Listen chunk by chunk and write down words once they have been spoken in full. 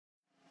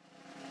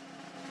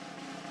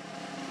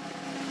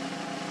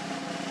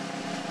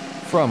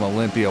From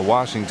Olympia,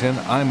 Washington,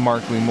 I'm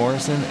Mark Lee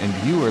Morrison,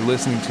 and you are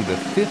listening to the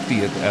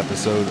 50th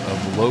episode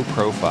of Low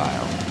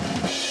Profile.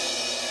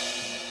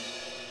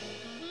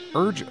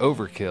 Urge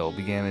Overkill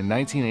began in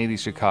 1980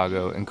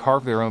 Chicago and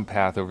carved their own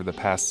path over the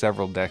past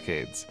several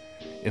decades.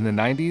 In the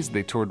 90s,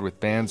 they toured with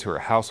bands who are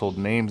household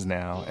names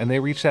now, and they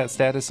reached that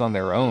status on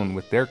their own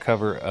with their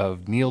cover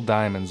of Neil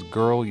Diamond's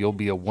Girl, You'll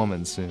Be a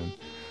Woman Soon.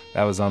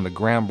 That was on the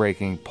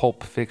groundbreaking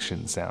Pulp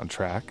Fiction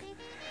soundtrack.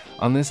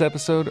 On this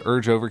episode,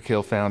 Urge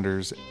Overkill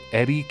founders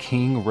Eddie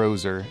King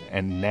Roser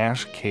and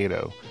Nash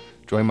Cato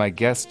join my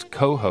guest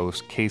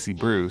co-host Casey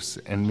Bruce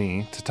and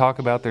me to talk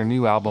about their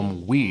new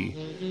album,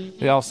 We.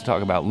 They also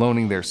talk about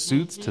loaning their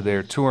suits to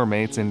their tour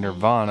mates in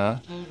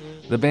Nirvana,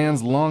 the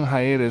band's long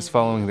hiatus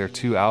following their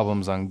 2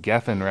 albums on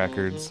Geffen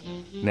Records,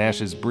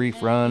 Nash's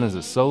brief run as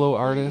a solo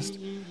artist,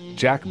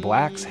 Jack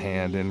Black's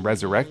hand in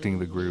resurrecting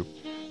the group,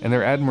 and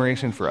their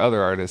admiration for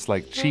other artists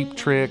like Cheap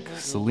Trick,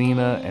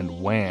 Selena,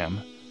 and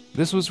Wham.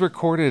 This was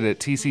recorded at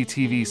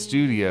TCTV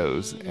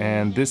Studios,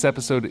 and this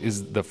episode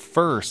is the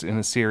first in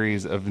a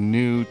series of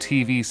new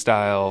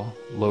TV-style,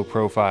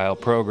 low-profile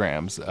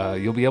programs.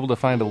 You'll be able to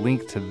find a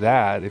link to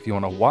that if you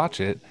want to watch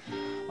it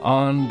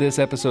on this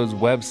episode's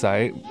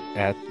website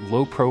at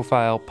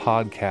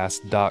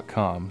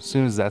lowprofilepodcast.com. As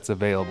soon as that's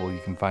available, you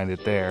can find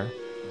it there.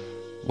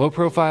 Low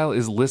Profile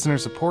is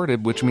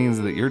listener-supported, which means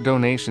that your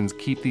donations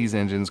keep these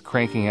engines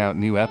cranking out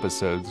new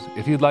episodes.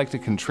 If you'd like to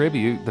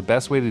contribute, the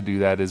best way to do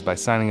that is by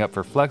signing up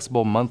for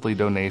flexible monthly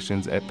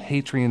donations at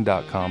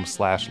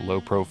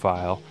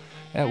patreon.com/lowprofile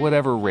at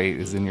whatever rate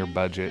is in your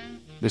budget.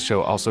 This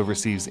show also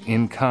receives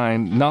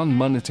in-kind,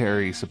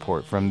 non-monetary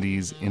support from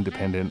these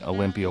independent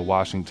Olympia,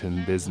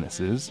 Washington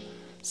businesses: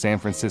 San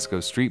Francisco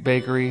Street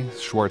Bakery,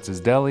 Schwartz's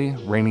Deli,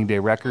 Rainy Day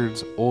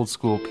Records, Old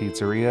School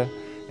Pizzeria,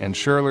 and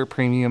Schurler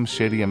Premium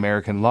Shitty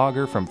American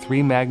Lager from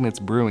Three Magnets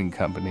Brewing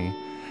Company.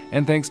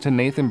 And thanks to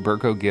Nathan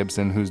Burko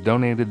Gibson, who's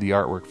donated the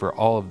artwork for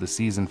all of the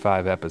Season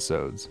 5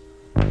 episodes.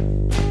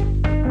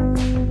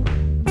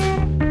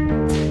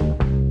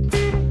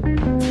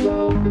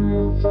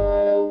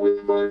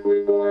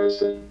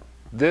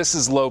 This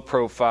is Low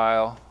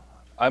Profile.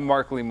 I'm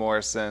Mark Lee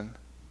Morrison.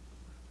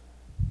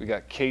 We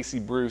got Casey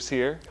Bruce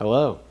here.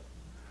 Hello.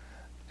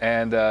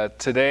 And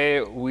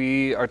today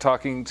we are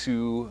talking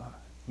to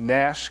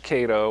Nash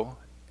Cato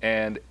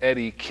and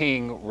Eddie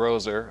King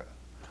Roser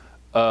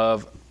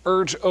of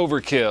Urge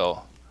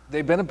Overkill.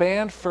 They've been a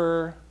band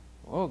for,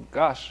 Well,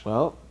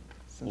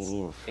 since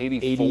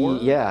 84?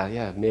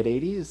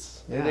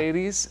 mid-80s.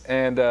 Mid-80s.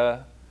 And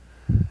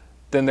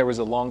then there was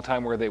a long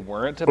time where they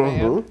weren't a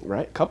band.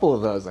 Right, a couple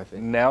of those, I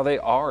think. Now they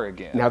are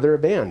again. Now they're a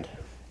band.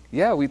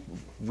 Yeah, we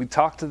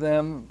talked to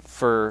them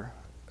for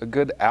a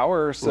good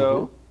hour or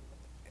so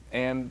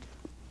and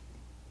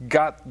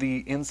got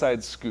the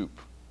inside scoop,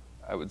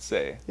 I would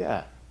say.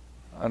 Yeah.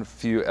 On a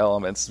few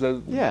elements.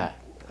 Yeah,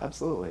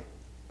 absolutely.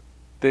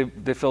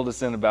 They filled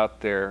us in about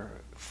their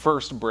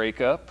first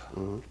breakup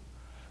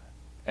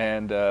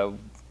and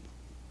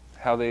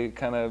how they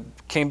kind of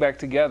came back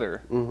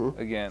together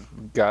again.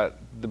 Got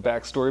the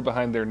backstory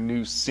behind their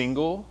new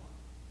single,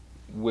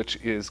 which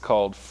is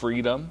called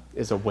Freedom.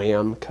 Is a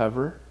Wham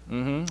cover.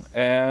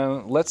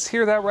 And let's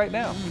hear that right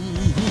now.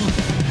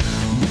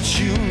 But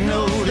you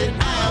know that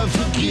I'll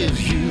forgive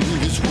you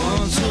this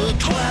once or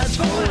twice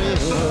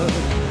forever.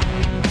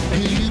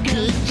 You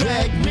could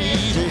drag me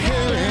to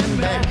hell and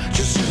back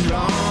just as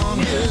long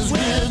as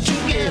we're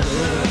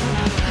together.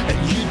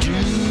 And you do.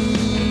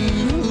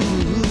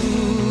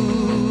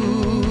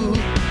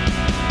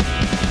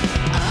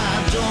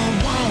 I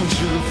don't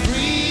want your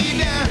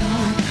freedom.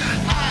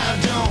 I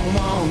don't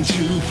want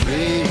to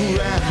play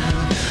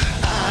around.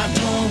 I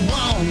don't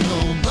want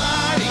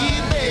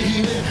nobody,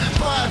 baby.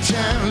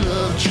 Part-time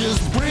love just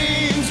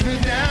brings me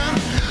down.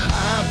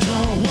 I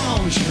don't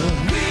want your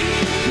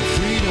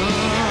freedom.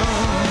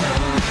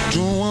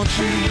 Don't want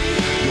your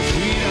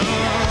freedom.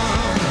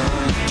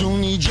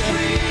 Don't need your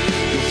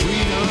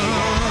freedom.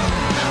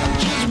 I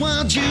just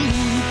want you.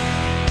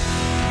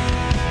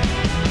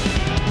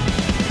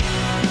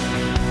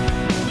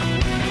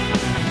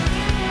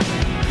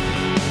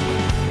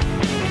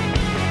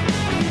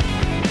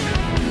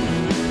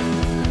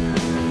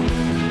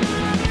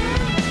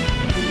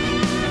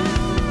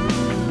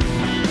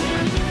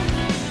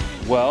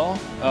 Well,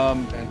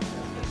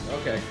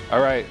 Okay. all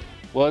right.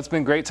 Well, it's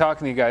been great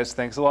talking to you guys.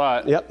 Thanks a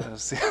lot. Yep. Yeah,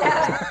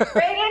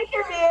 great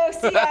interview.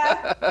 See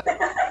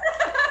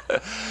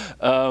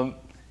ya.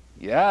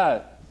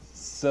 Yeah.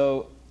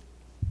 So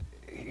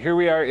here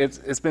we are.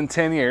 It's been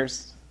 10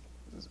 years,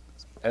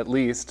 at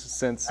least,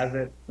 since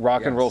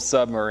Rock and Roll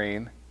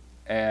Submarine,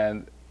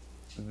 and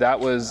that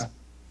was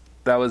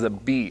a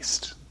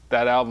beast.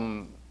 That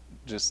album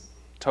just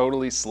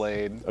totally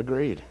slayed.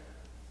 Agreed.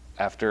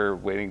 After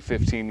waiting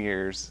 15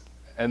 years.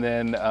 And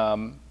then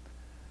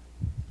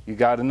you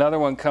got another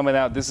one coming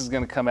out. This is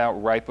going to come out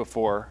right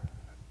before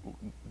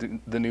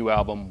the new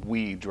album,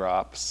 We,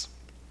 drops.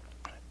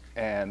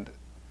 And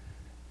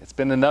it's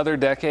been another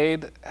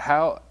decade.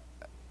 How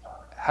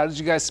How did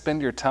you guys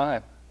spend your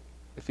time,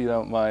 if you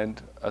don't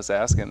mind us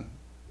asking,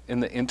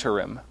 in the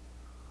interim?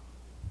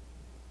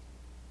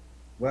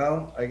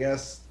 Well, I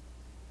guess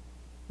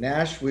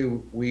Nash,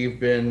 we've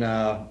been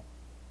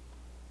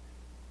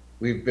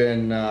we've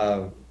been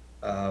Well,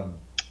 we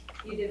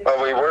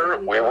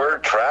were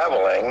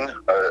traveling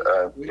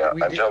we, yeah,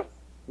 we did until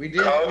we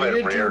did COVID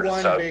do reared its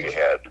one ugly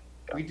head.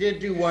 we did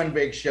do one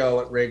big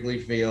show at Wrigley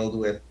Field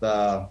with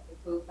a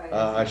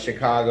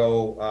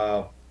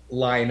Chicago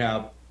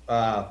lineup,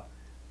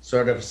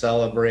 sort of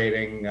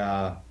celebrating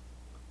Dave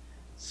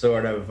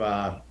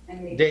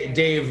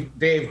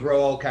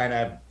Grohl kind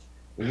of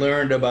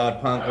learned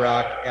about punk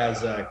rock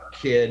as a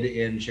kid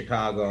in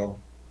Chicago.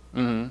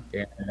 Mm-hmm.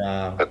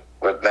 And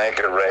With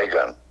Naked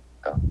Raygun.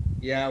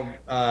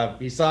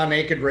 he saw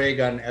Naked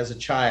Raygun as a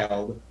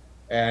child,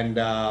 and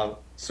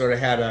sort of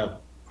had a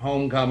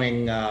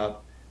homecoming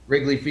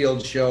Wrigley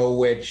Field show,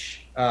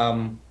 which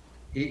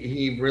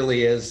he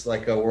really is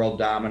like a world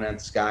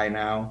dominance guy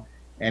now,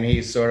 and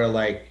he's sort of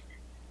like,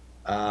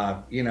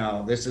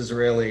 this is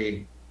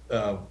really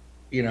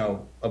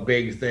a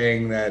big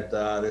thing that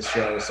this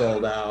show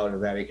sold out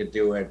and that he could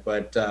do it.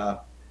 But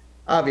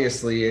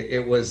obviously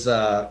it was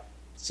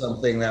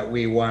something that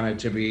we wanted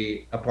to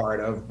be a part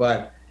of,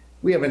 but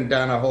we haven't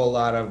done a whole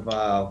lot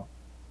of,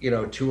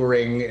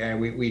 touring,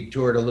 and we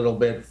toured a little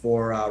bit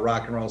for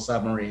Rock and Roll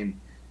Submarine.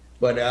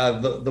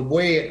 But the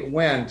way it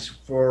went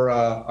for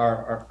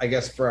our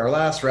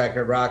last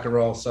record, Rock and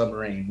Roll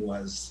Submarine,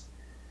 was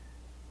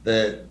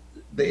the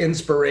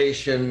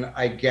inspiration,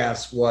 I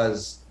guess,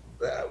 was,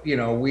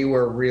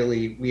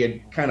 we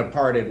had kind of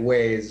parted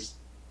ways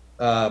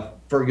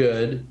for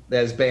good,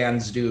 as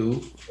bands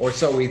do, or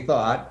so we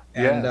thought.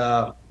 And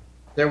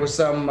there was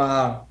some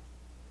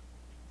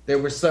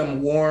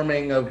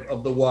warming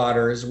of the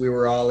waters. We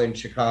were all in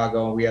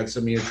Chicago. We had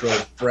some mutual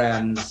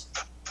friends,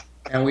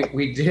 and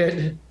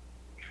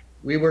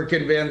we were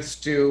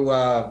convinced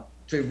to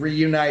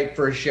reunite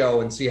for a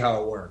show and see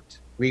how it worked.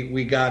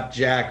 We got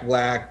Jack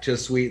Black to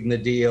sweeten the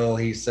deal.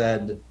 He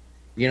said,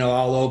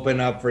 I'll open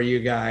up for you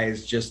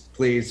guys. Just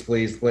please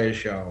play a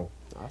show.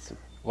 Awesome.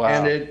 Wow.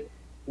 And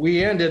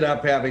we ended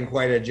up having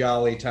quite a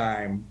jolly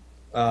time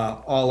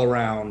all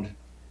around.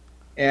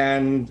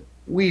 And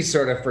we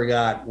sort of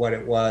forgot what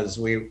it was.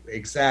 The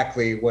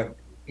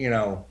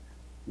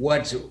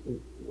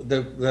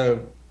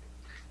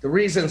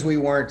reasons we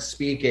weren't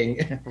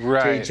speaking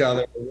to each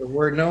other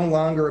were no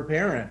longer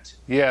apparent.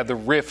 Yeah, the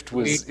rift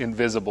was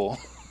invisible.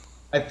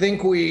 I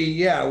think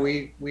we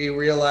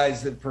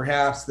realized that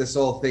perhaps this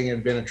whole thing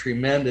had been a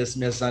tremendous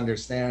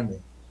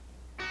misunderstanding.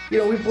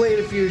 We played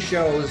a few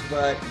shows,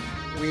 but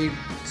we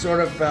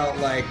sort of felt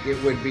like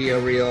it would be a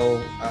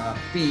real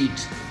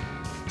feat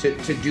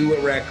to do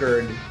a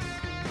record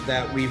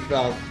that we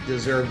felt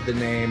deserved the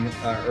name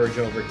Urge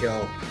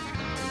Overkill.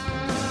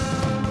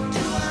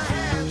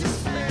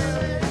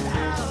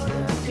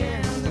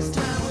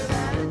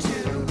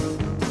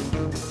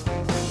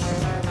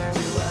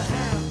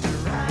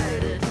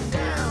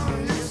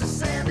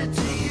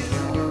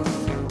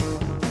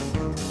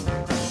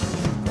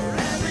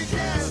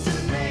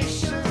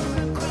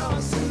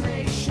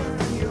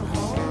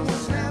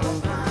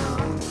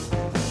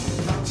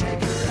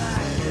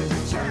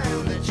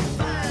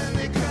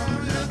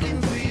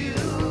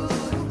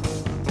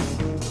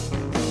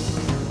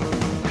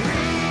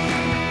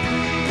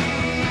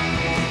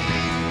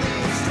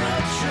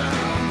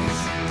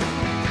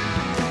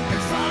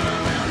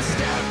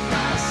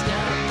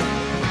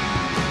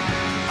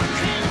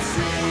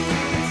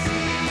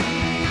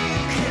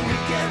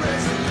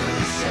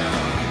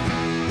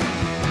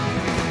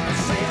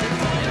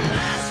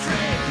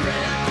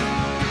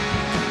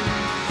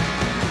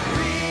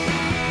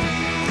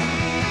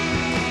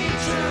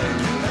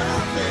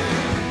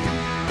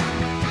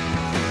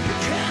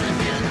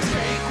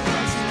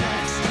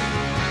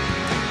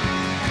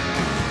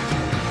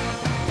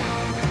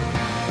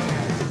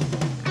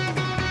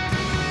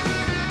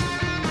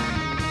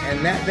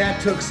 And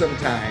that took some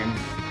time,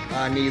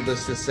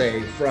 needless to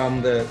say,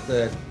 from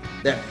that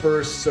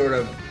first sort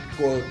of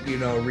quote,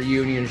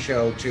 reunion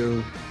show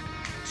to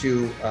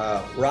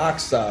Rock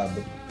Sub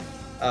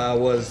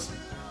was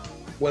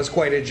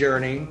quite a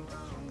journey.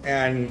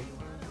 And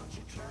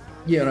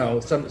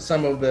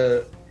some of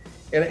the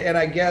and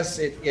I guess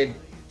it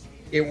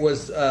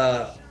was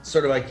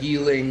sort of a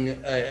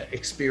healing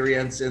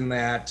experience in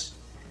that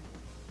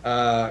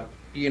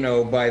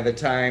by the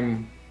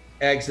time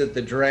Exit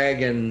the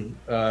Dragon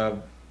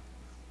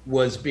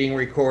was being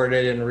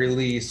recorded and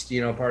released,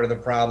 part of the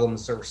problem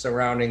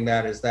surrounding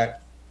that is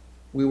that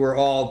we were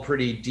all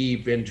pretty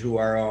deep into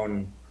our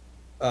own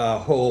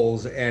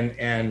holes,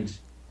 and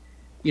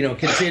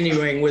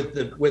continuing with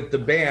the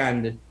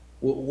band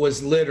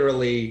was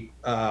literally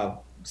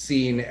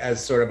seen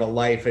as sort of a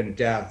life and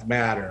death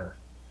matter.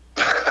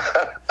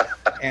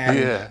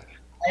 And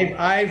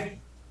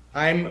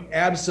I'm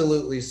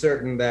absolutely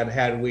certain that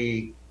had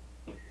we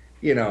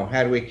not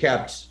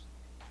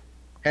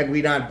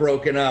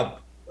broken up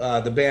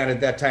the band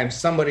at that time,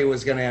 somebody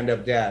was going to end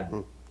up dead.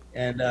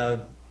 And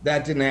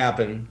that didn't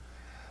happen.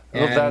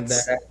 Well,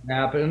 that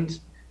happened.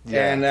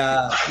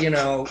 Yeah.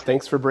 And,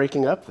 Thanks for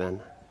breaking up then.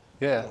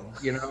 Yeah.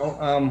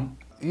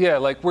 Yeah,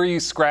 like were you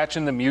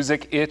scratching the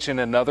music itch in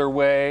another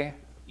way?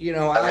 You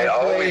know, I mean,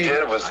 all we played-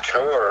 did was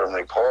tour and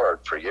record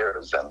for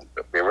years, and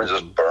we were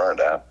just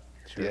burned out.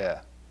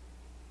 Yeah.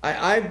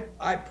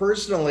 I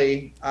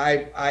personally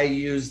I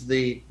use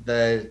the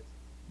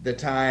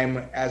time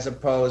as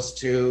opposed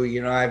to,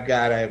 you know, I've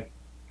got a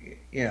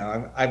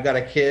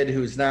kid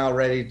who's now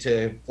ready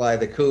to fly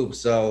the coop,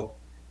 so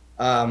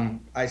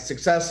I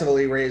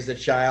successfully raised a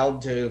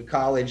child to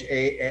college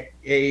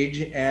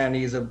age, and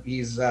he's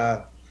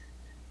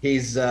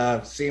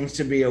seems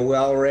to be a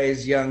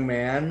well-raised young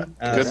man.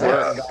 Good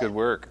work. Good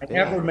work. I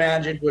never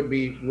imagined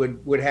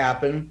would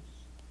happen,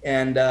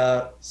 and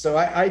so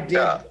I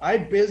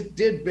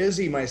did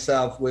busy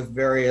myself with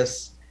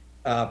various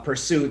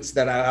pursuits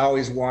that I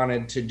always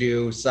wanted to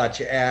do, such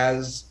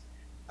as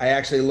I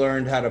actually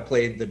learned how to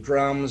play the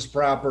drums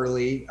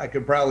properly. I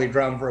could probably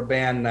drum for a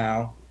band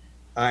now.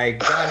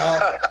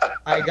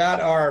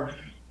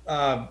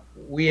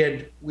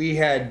 We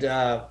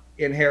had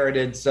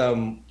inherited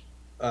some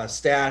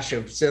stash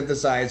of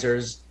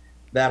synthesizers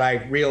that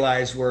I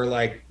realized were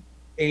like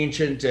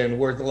ancient and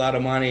worth a lot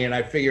of money, and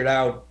I figured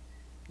out,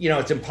 you know,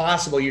 it's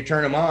impossible. You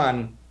turn them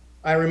on.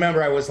 I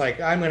remember I was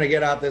like, I'm gonna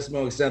get out this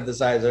Moog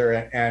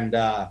synthesizer and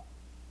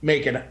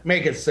make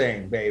it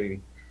sing,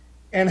 baby.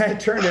 And I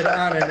turned it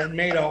on, and it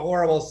made a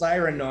horrible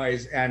siren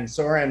noise, and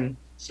Soren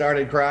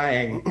started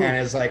crying, and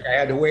it's like I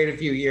had to wait a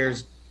few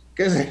years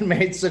because it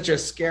made such a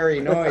scary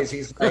noise.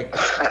 He's like,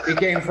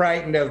 became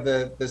frightened of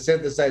the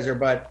synthesizer,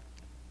 but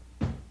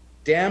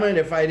damn it,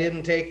 if I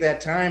didn't take that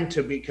time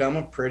to become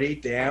a pretty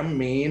damn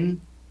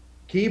mean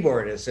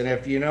keyboardist. And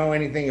if you know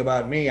anything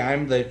about me,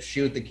 I'm the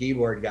shoot the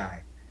keyboard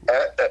guy.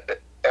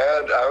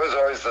 And I was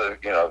always,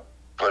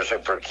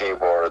 pushing for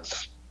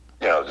keyboards,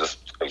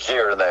 just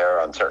here and there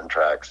on certain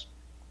tracks.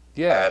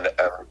 Yeah. And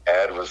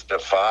Ed was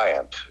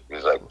defiant.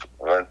 He's like,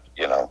 we're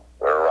a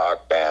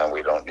rock band.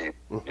 We don't need,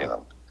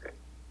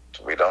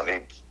 we don't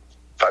need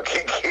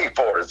fucking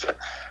keyboards.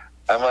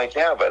 I'm like,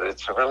 yeah, but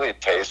it's a really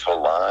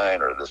tasteful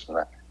line or this and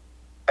that.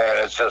 And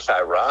it's just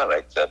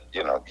ironic that,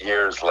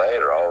 years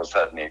later, all of a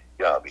sudden, he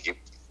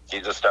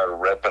just started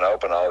ripping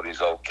open all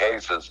these old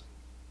cases.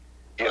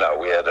 We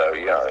had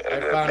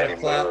I found a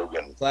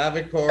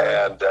clavichord.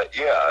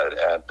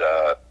 And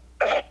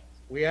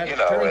we had,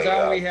 turns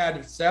out we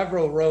had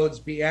several Rhodes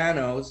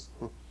pianos,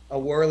 a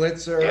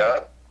Wurlitzer.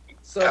 Yeah.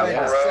 So couple I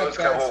had to Rhodes,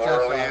 set that couple stuff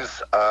up.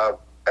 Whirlies,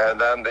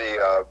 and then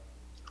the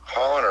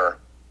Hohner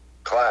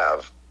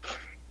clav,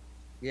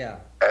 Yeah.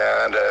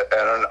 and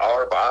an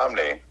Arp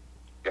Omni,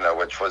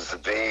 which was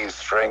the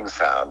string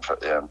sound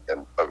in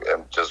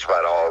just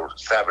about all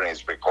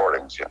 70s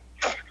recordings. Yeah.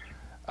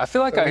 I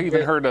feel like I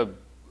even heard a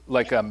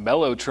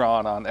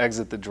Mellotron on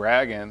Exit the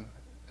Dragon,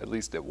 at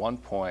least at one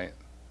point.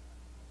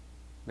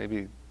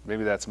 Maybe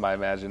that's my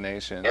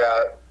imagination.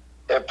 Yeah,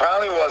 it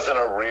probably wasn't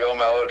a real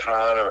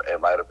Mellotron.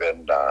 It might have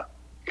been,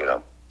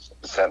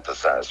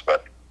 synthesized.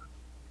 But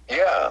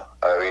yeah,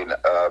 I mean,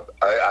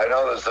 I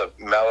know there's a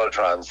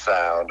Mellotron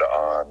sound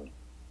on.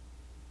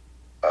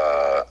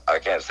 I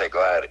Can't Stay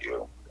Glad at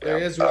You. There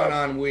is one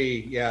on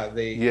Wii.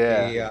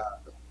 Yeah.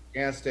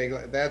 Can't Stay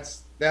Glad.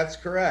 That's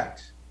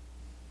correct.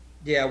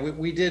 Yeah,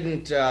 we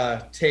didn't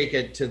take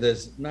it to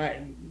this.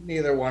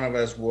 Neither one of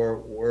us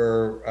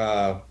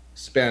were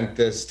spent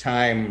this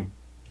time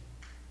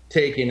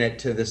taking it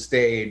to the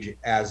stage,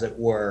 as it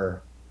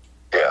were.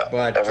 Yeah,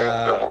 but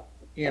we're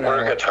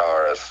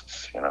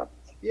guitarists,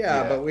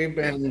 Yeah, but we've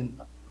been,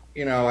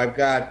 I've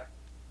got,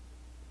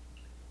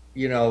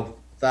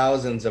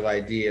 thousands of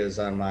ideas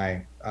on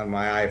my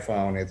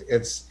iPhone.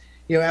 It's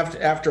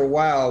after a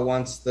while,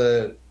 once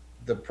the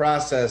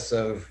process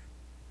of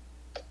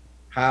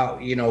how,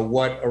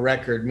 what a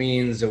record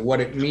means and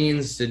what it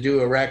means to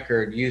do a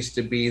record used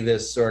to be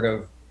this sort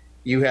of,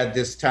 you had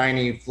this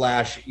tiny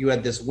flash, you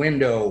had this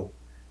window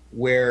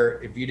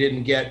where if you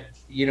didn't get,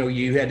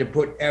 you had to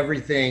put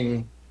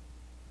everything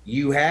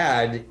you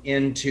had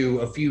into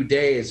a few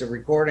days of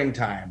recording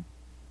time.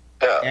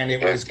 Yeah, and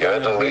it was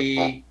going to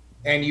be,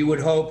 and you would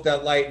hope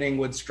that lightning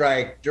would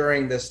strike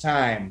during this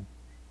time.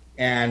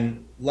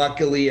 And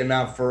luckily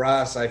enough for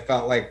us, I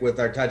felt like with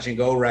our Touch and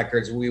Go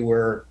records, we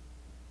were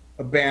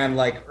a band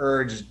like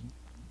Urge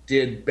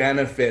did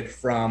benefit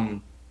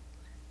from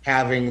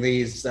having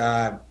these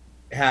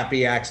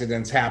happy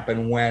accidents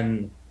happen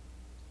when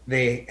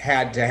they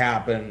had to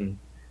happen,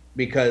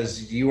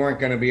 because you weren't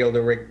going to be able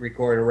to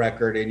record a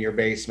record in your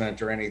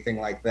basement or anything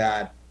like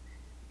that.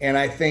 And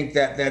I think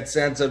that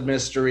sense of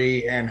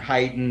mystery and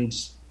heightened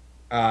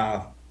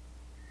that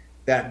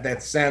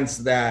sense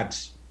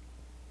that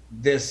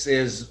this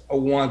is a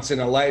once in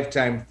a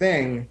lifetime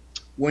thing.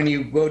 When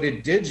you go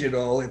to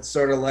digital, it's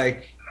sort of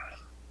like,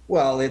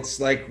 well, it's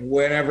like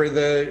whenever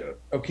the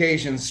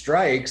occasion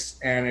strikes,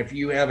 and if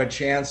you have a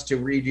chance to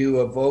redo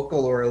a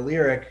vocal or a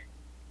lyric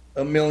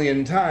a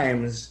million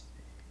times,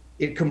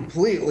 it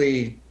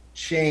completely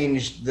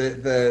changed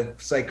the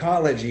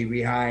psychology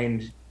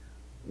behind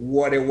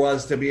what it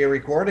was to be a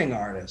recording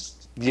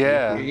artist.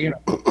 Yeah.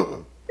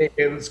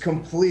 It was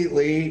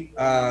completely,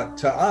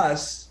 to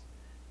us,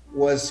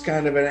 was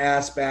kind of an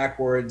ass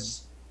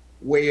backwards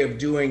way of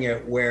doing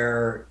it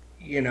where,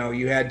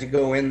 you had to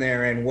go in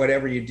there and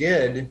whatever you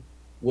did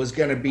was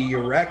going to be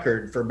your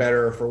record, for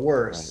better or for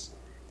worse.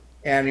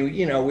 Right. And,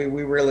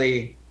 we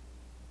really,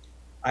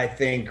 I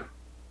think,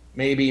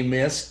 maybe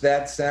missed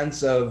that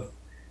sense of,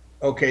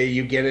 okay,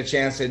 you get a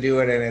chance to do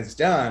it and it's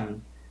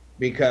done,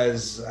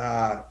 because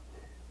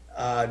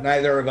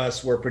neither of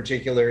us were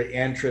particularly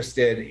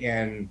interested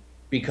in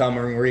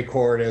becoming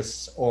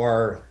recordists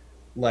or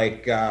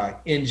like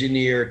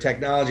engineer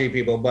technology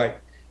people.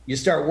 But you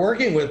start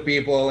working with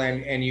people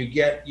and you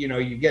get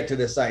to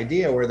this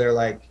idea where they're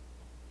like,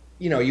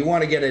 you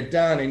want to get it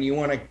done and you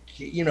want to,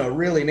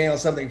 really nail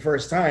something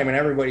first time. And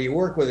everybody you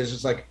work with is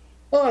just like,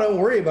 oh, don't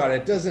worry about it.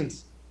 It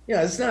doesn't,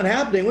 it's not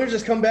happening. We'll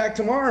just come back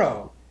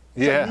tomorrow.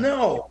 It's yeah. Like,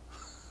 no,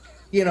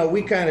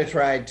 we kind of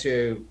tried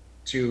to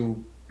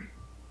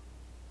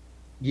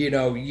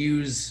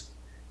use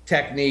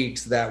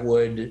techniques that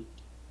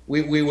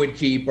we would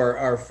keep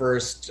our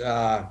first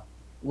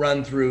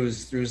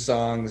run-throughs through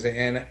songs.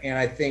 And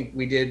I think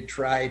we did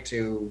try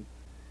to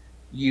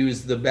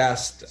use the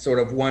best sort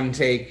of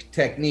one-take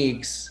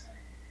techniques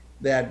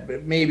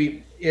that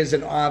maybe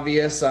isn't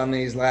obvious on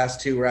these last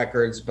two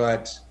records,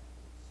 but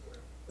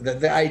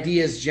the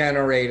ideas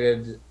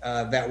generated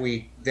that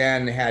we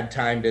then had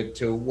time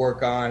to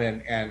work on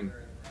and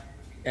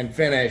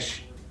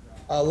finish.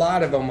 A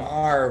lot of them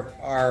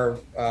are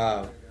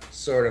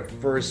sort of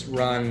first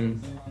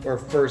run or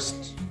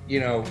first,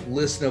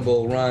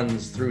 listenable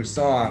runs through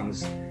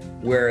songs,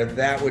 where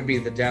that would be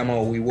the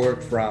demo we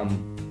worked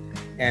from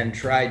and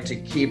tried to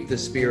keep the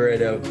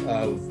spirit of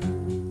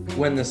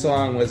when the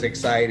song was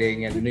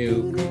exciting and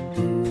new.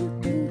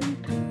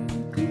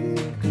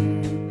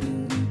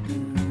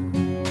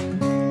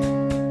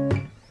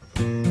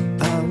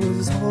 I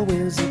was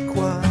always a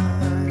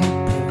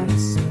quiet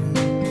person.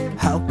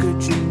 How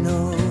could you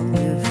know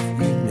if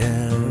you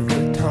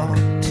never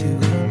talked to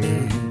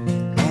me?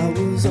 I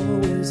was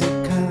always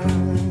a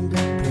kind of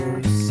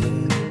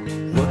person.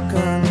 What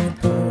kind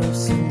of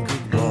person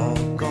could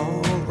walk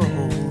all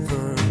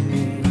over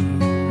me?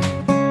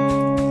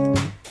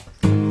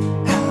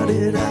 How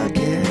did I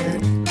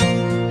get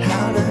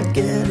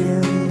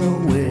in the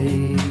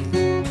way?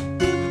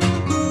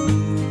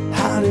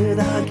 How did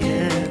I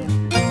get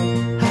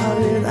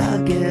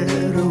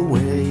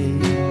away?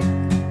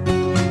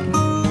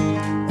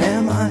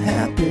 Am I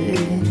happy?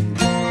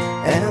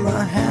 Am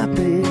I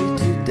happy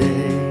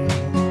today?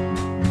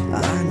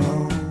 I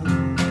know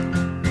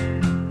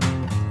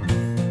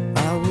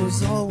I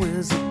was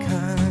always a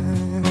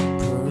kind of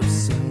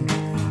person.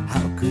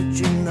 How could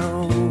you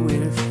know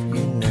if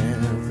you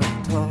never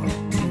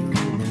talked to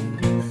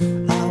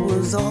me? I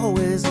was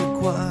always a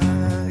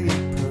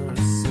quiet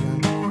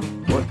person.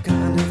 What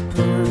kind of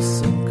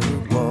person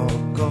could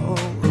walk all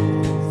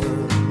over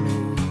me?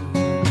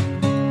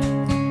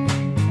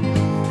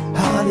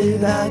 How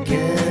did I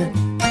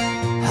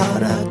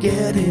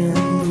get in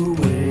the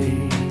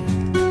way?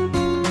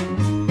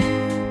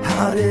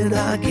 How did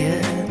I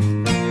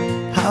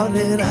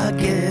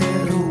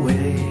get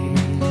away?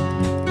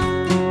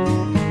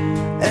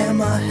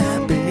 Am I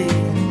happy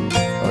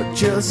or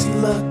just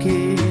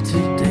lucky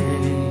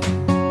today?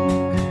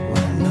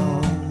 I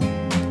know.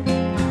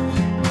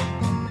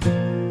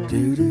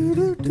 Do do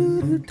do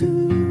do do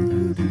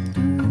do do do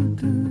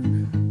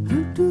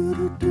do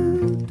do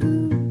do do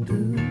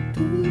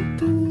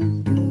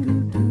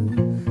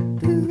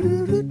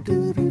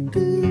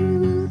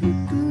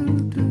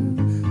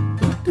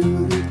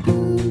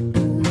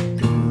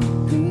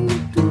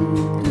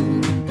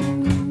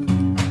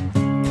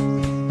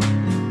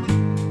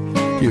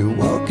You're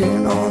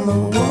walking on the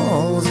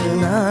walls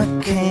and I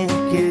can't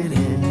get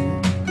in.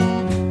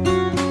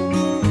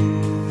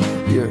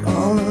 You're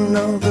on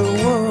another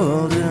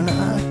world and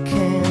I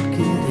can't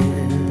get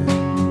in.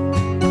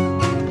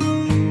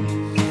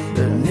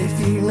 And if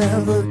you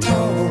never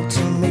talk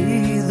to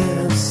me,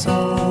 there's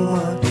so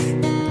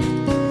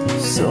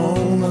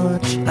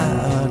much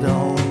I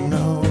don't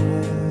know.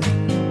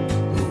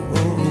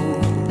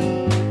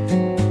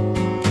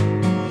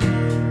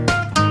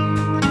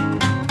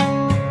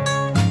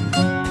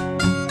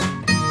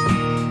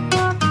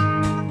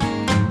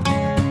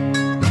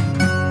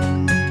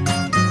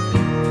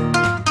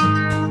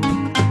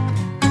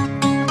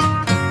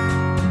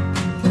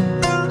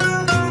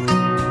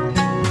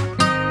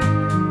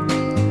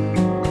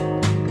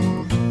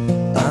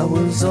 I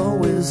was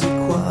always a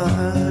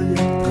quiet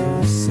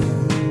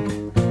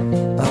person.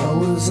 I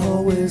was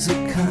always a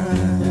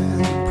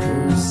kind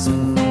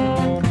person.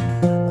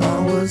 I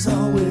was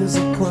always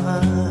a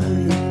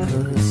quiet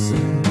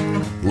person.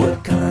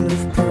 What kind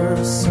of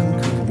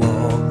person could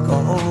walk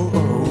all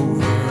over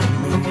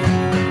me?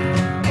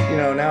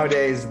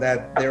 Nowadays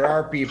that there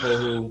are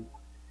people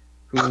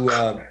who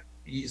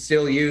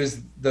still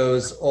use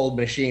those old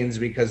machines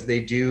because they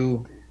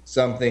do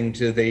something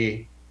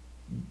to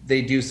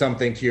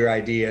your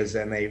ideas,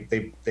 and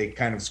they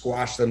kind of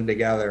squash them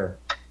together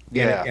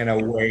in a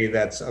way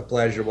that's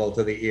pleasurable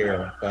to the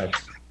ear. But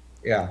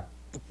yeah.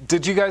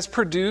 Did you guys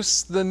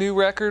produce the new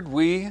record,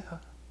 We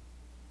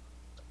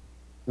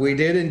We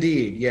did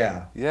indeed,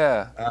 yeah.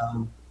 Yeah.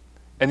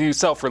 And you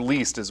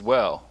self-released as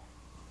well.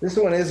 This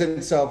one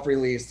isn't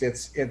self-released.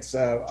 It's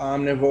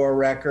Omnivore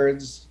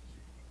Records.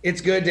 It's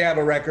good to have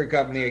a record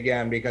company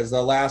again because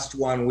the last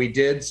one we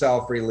did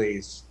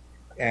self-release,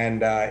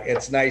 and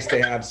it's nice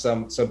to have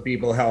some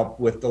people help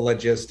with the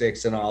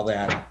logistics and all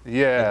that.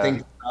 Yeah. I think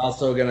we're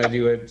also going to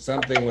do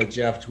something with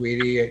Jeff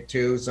Tweedy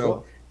too.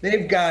 So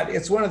they've got,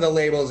 it's one of the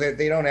labels that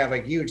they don't have a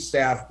huge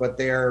staff, but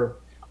they're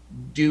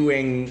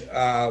doing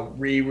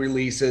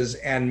re-releases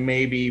and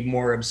maybe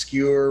more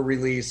obscure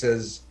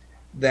releases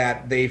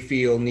that they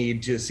feel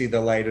need to see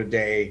the light of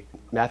day.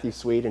 Matthew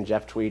Sweet and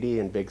Jeff Tweedy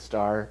and Big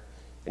Star,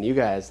 and you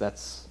guys,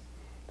 that's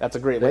a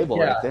great label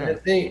right there.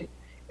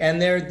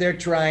 They're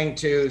trying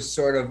to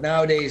sort of,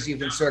 nowadays you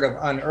can sort of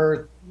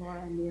unearth,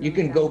 you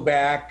can go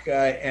back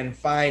and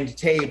find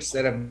tapes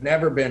that have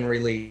never been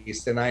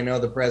released. And I know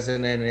the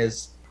president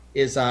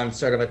is on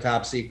sort of a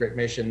top secret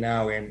mission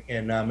now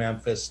in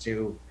Memphis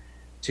to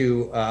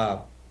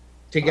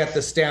get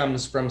the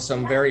stems from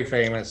some very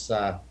famous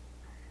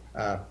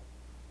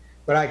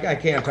but I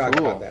can't talk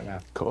about that now.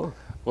 Cool.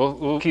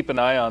 We'll keep an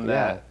eye on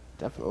that. Yeah,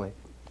 definitely.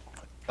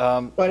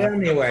 But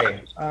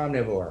anyway,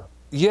 Omnivore.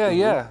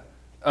 Yeah.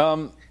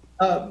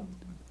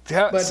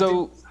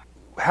 So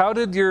how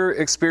did your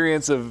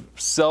experience of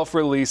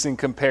self-releasing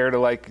compare to,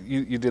 like,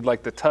 you did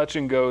like the touch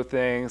and go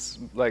things,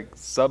 like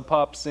Sub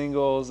Pop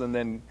singles, and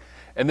then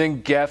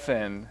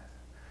Geffen,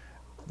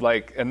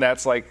 like, and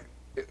that's like,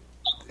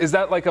 is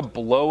that like a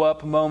blow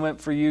up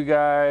moment for you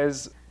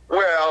guys?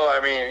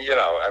 Well,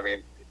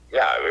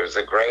 yeah, it was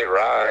a great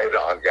ride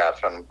on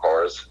Geffen, of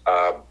course.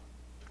 All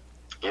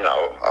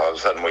of a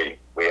sudden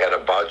we had a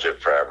budget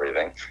for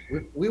everything.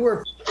 We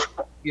were,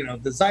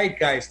 the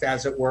zeitgeist,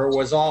 as it were,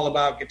 was all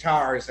about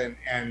guitars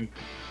and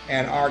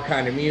our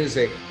kind of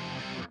music.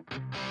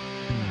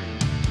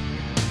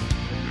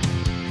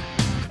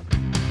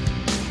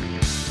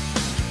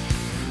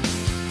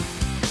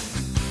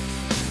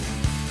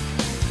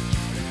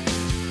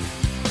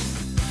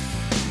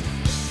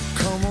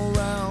 Come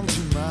around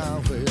to my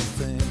way of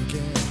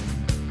thinking.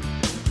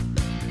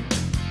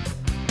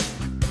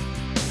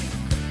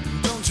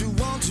 Don't you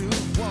want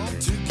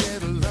to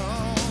get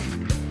along?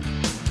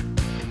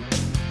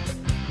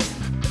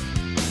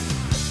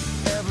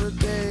 Every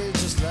day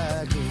just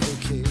like a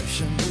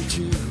vacation with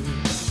you.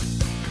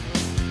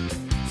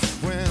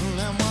 When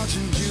I'm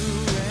watching you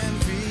and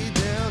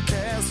Fidel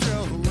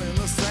Castro in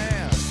the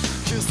sand,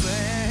 just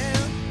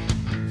saying,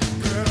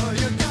 girl,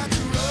 you got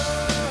to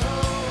roll.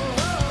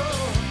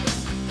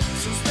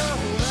 So stop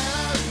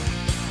that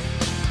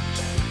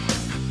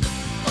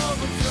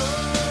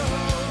overflow.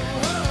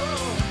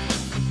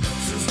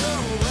 So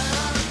stop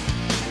that.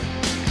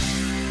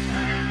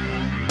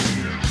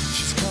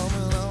 She's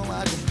coming on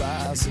like a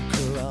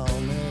bicycle on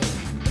me.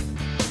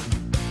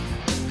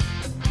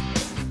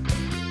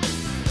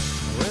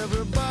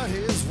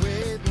 Everybody's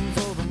waiting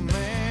for the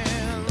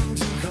man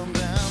to come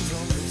down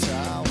from the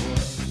tower.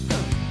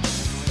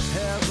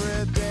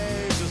 Every day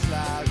just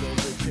like a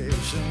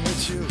vacation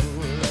with you,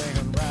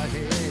 laying right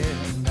here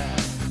now.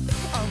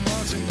 I'm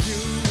watching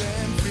you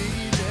and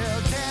Fidel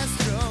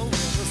Castro in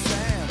the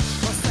sand.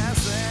 What's that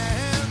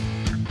saying?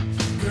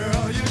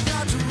 Girl, you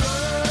got to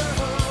roll.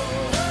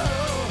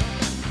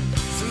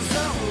 So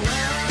don't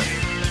let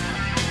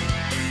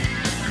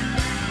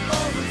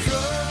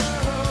overthrow.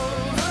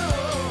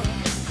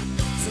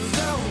 So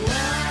don't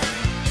let.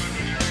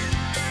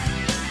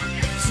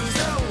 So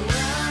don't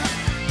let.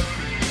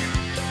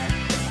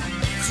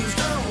 So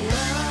don't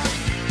let.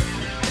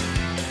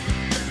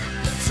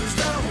 So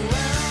don't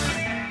let.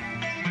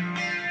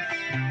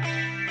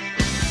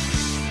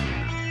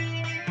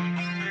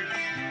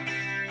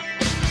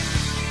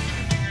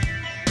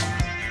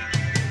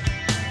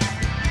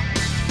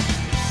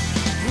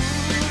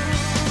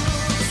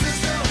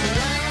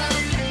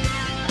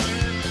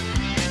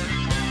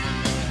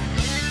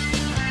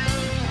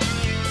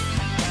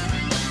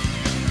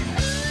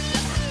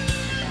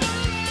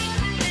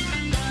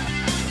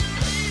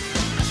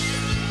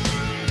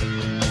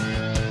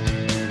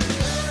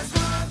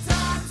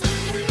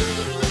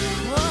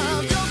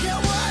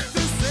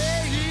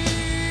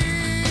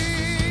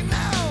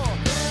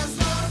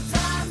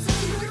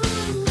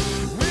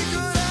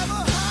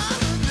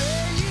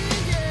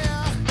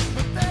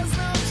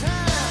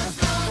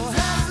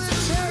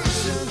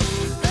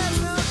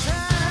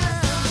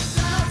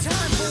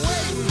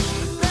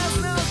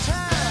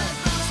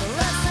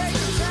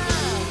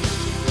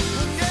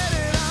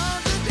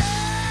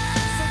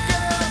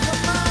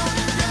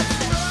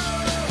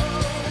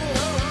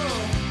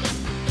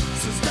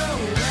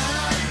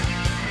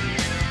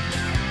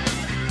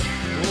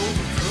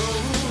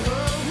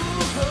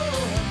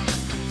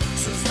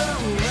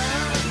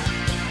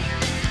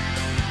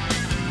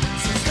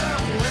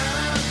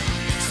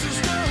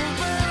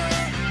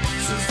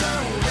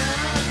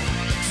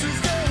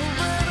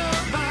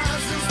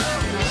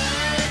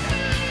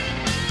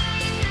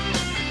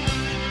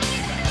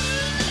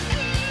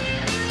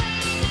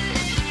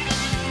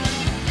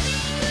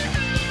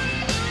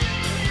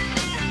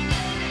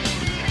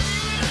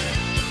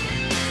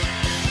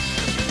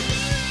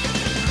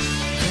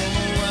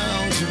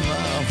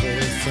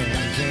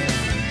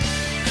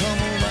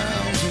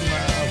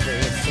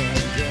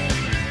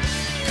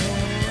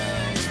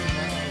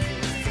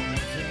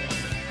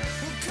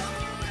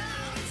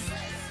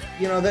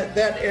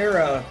 that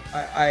era,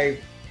 I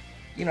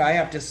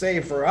have to say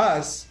for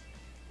us,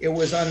 it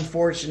was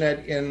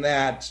unfortunate in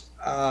that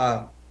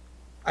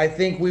I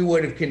think we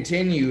would have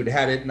continued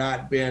had it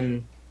not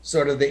been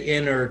sort of the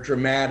inner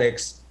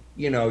dramatics.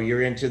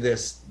 You're into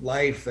this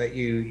life that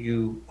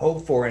you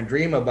hope for and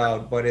dream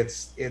about, but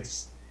it's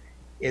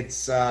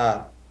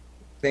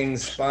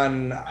things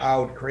spun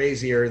out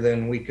crazier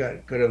than we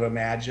could have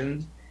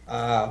imagined.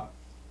 I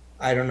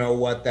don't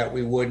know that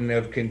we wouldn't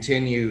have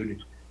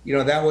continued.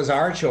 That was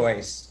our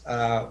choice,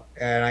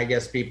 and I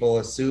guess people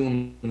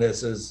assume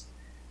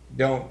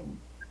don't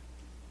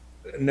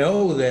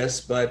know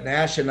this, but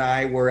Nash and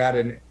I were at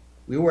an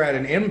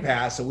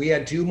impasse. So we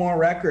had 2 more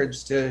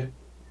records to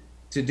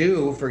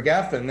do for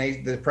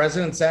Geffen. The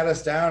president sat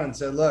us down and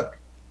said, "Look,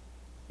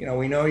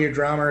 we know your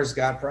drummer's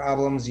got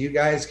problems. You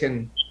guys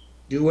can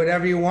do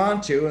whatever you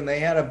want to." And they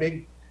had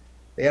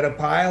a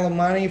pile of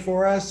money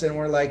for us, and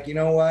we're like, you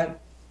know what?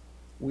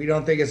 We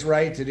don't think it's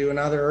right to do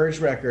another Urge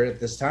record at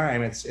this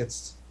time.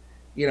 It's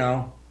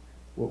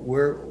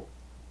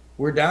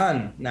we're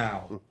done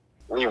now.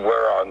 We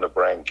were on the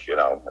brink,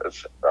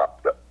 it's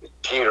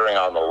teetering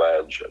on the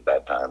ledge at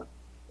that time.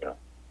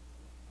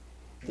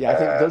 Yeah, I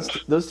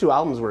think those 2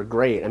 albums were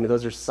great. I mean,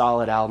 those are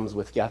solid albums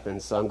with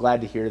Geffen. So I'm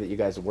glad to hear that you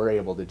guys were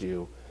able to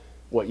do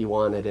what you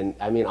wanted. And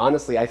I mean,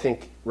 honestly, I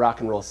think Rock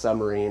and Roll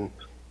Submarine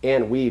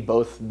and we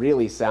both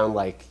really sound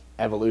like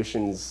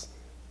evolutions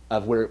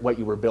of what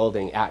you were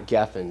building at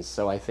Geffen.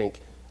 So I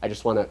think I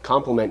just want to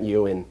compliment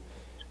you. And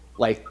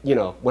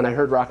when I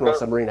heard Rock and Roll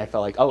Submarine, I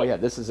felt like, oh yeah,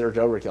 this is Urge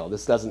Overkill.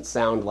 This doesn't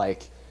sound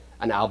like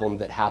an album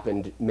that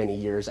happened many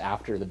years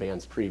after the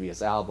band's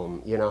previous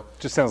album,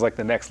 Just sounds like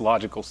the next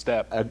logical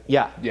step.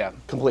 Yeah,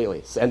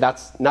 completely. And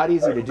that's not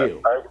easy to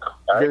do.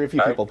 Very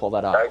few people pull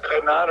that off. I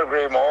could not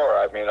agree more.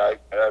 I mean,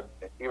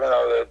 even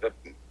though the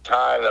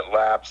time that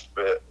lapsed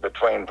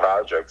between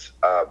projects,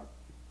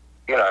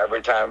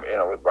 every time,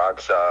 with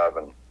Rock Sub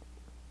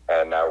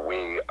and now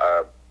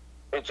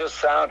it just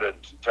sounded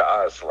to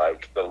us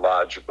like the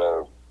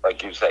logical,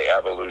 like you say,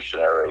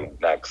 evolutionary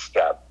next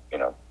step,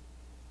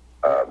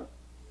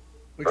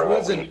 which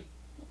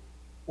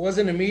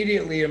wasn't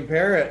immediately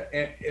apparent,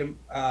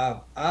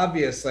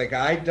 obvious. Like,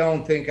 I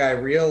don't think I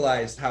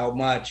realized how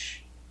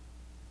much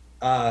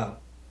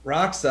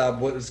Rock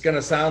Sub was going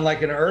to sound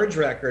like an Urge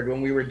record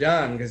when we were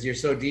done, because you're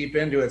so deep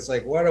into it. It's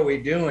like, what are we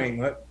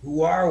doing?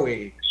 Who are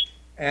we?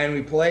 And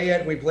we played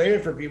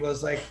it for people.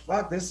 It's like,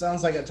 fuck, this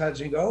sounds like a Touch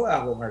and Go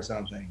album or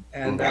something.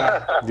 And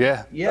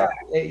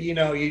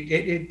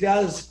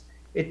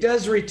it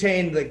does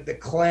retain the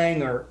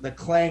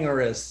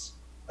clangorous,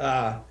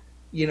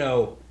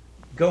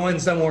 going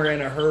somewhere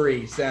in a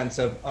hurry sense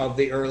of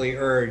the early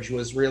Urge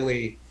was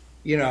really,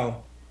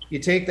 you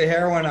take the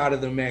heroin out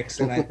of the mix,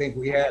 and I think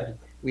we had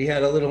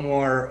a little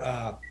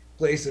more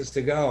places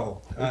to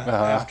go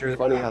after.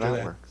 Funny after how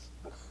that works.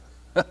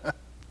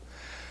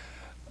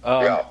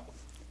 Yeah.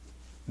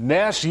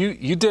 Nash,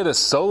 you did a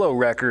solo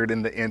record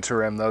in the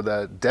interim, though,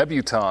 the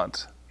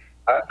Debutante.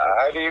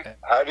 How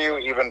do you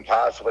even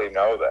possibly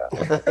know that?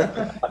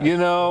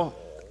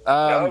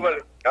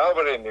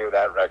 Nobody knew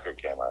that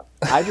record came out.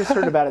 I just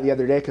heard about it the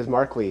other day because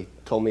Markley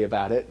told me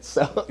about it.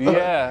 So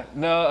yeah,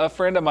 no, a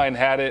friend of mine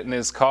had it in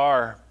his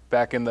car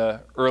back in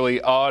the early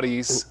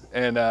 ’aughties,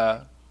 and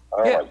my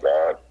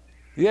God.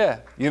 Yeah,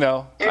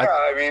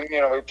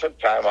 we took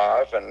time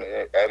off, and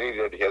Eddie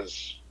did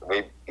his.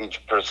 We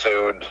each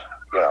pursued,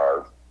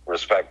 our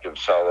respective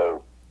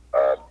solo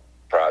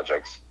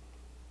projects,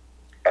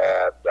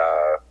 and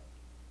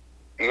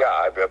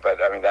but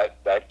I mean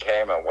that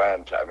came and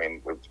went. I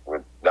mean,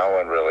 with no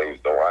one really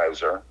the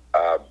wiser,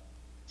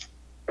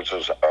 which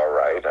was all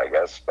right, I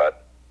guess.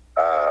 But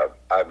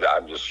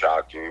I'm just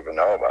shocked you even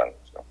know about it.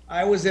 So.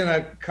 I was in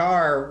a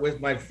car with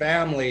my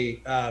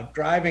family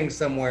driving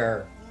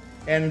somewhere,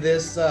 and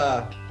this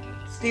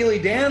Steely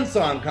Dan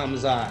song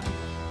comes on.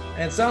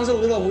 And it sounds a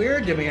little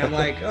weird to me. I'm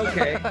like,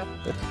 okay,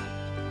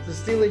 it's a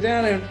Steely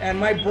Dan. And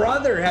my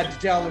brother had to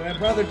tell me. My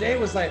brother Dave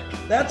was like,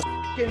 that's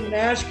f***ing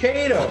Nash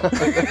Cato.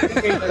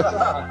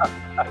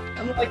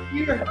 I'm like,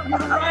 you're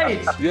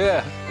right.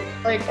 Yeah.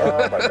 Like,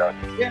 Oh my God.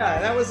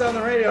 yeah, that was on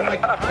the radio. I'm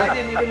like, I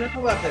didn't even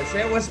know about this.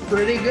 It was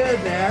pretty good,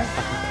 Nash.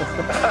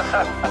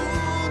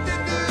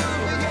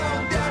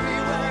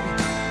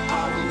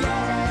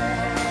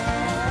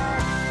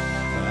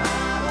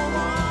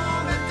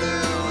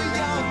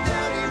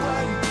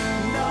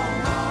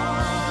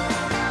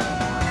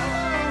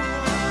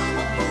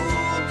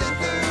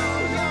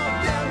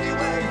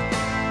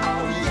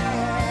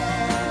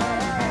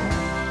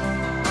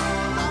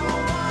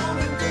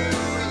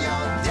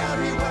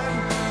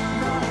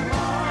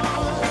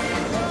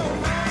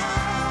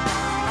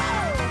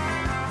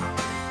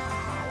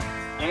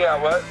 Yeah,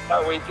 well,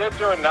 we did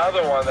do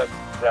another one that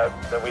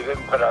we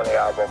didn't put on the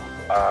album.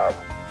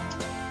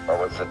 What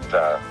was it?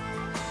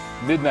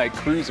 Midnight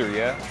Cruiser,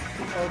 yeah.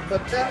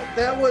 But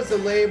that was a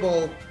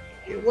label.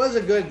 It was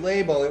a good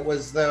label. It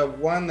was the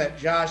one that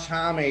Josh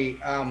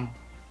Homme,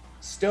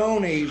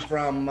 Stoney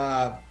from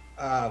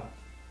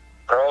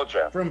Pearl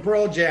Jam.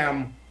 Pearl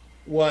Jam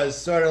was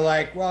sort of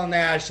like, well,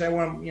 Nash, I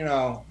want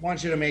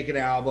you to make an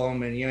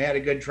album, and you had a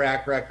good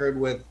track record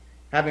with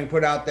having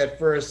put out that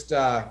first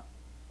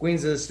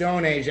Queens of the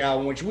Stone Age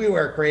album, which we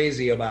were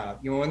crazy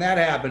about. When that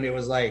happened, it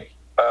was like,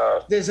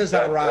 this is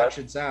how rock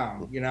should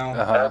sound,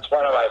 That's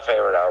one of my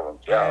favorite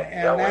albums. Yeah,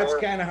 and that's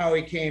kind of how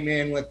he came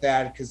in with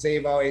that, because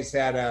they've always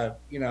had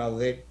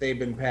they've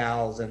been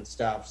pals and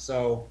stuff.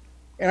 So,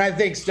 and I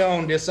think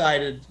Stone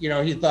decided,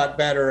 he thought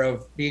better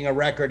of being a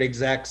record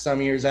exec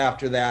some years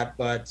after that,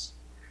 but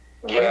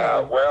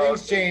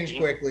things changed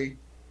quickly.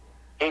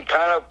 He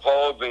kind of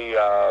pulled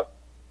the,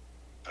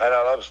 and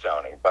I love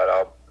Stoney,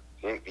 but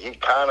he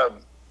kind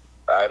of,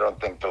 I don't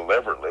think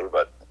deliberately,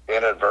 but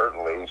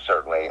inadvertently,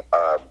 certainly,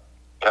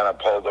 kind of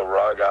pulled the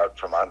rug out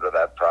from under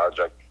that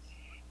project.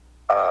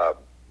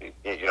 It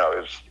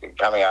was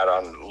coming out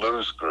on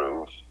Loose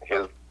Groove,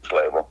 his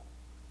label.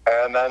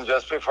 And then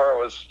just before it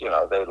was,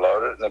 they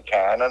loaded it in the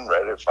can and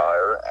ready to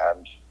fire,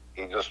 and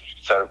he just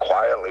sort of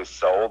quietly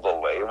sold the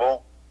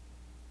label.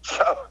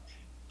 So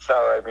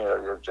I mean,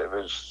 it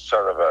was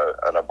sort of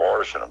an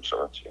abortion of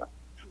sorts.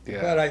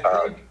 Yeah. But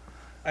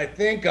I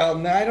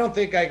don't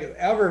think I could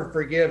ever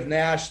forgive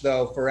Nash,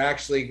 though, for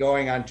actually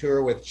going on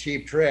tour with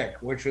Cheap Trick,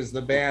 which was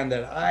the band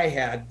that I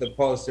had the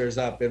posters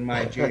up in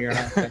my junior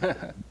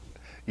high.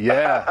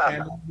 Yeah.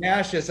 And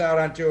Nash is out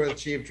on tour with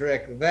Cheap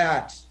Trick.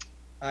 That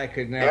I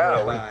could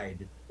never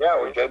hide. Yeah,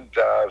 we did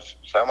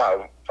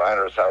somehow find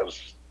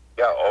ourselves,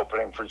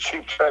 opening for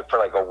Cheap Trick for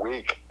like a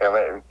week.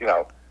 I mean,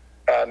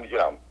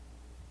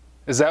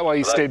 Is that why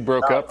you stayed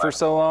broke up for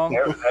so long?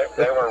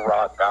 They were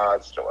rock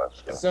gods to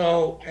us.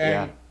 So,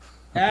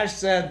 Nash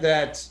said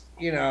that,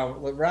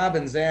 with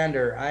Robin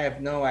Zander, I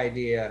have no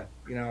idea,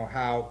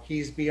 how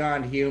he's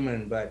beyond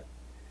human, but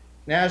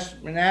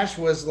Nash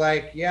was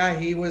like,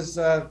 he was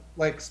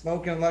like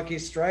smoking Lucky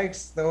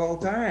Strikes the whole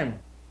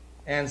time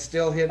and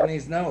still hitting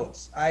these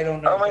notes. I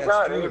don't know. Oh my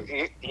God, true.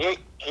 He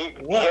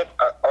hit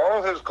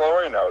all his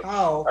glory notes.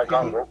 I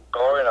call them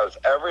glory notes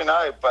every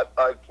night, but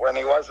like when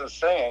he wasn't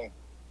singing,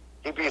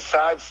 he'd be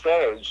side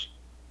stage,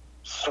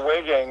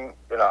 swigging,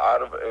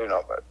 out of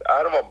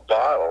a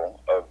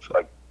bottle of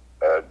like,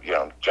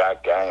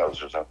 Jack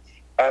Daniels or something,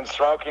 and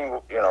smoking,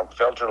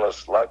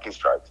 filterless Lucky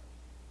Strikes,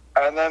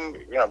 and then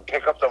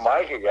pick up the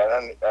mic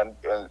again, and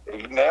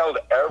he nailed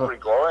every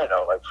glory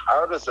note. Like,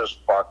 how does this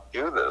fuck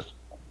do this?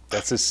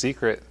 That's his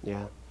secret.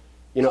 Yeah.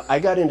 I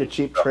got into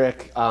Cheap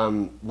Trick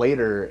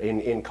later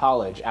in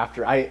college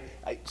after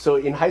so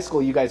in high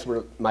school, you guys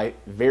were my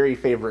very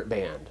favorite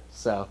band.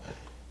 So,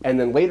 and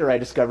then later I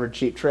discovered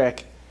Cheap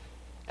Trick,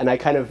 and I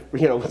kind of,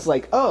 was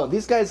like, oh,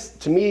 these guys,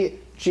 to me,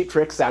 Cheap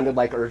Trick sounded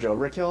like Urge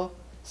Overkill.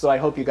 So I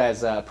hope you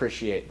guys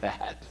appreciate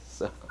that.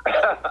 So.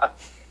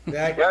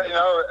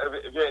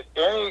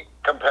 Any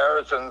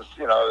comparisons,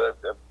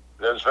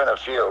 there's been a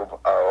few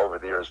over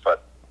the years,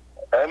 but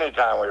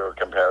anytime we were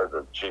compared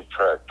to Cheap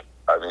Trick,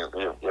 I mean,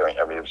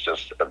 it's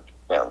just,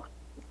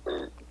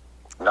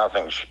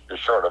 nothing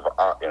short of,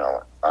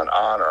 an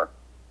honor.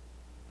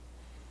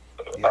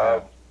 Yeah.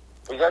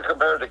 We got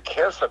compared to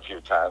Kiss a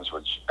few times,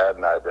 which Ed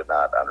and I did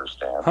not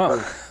understand. Huh.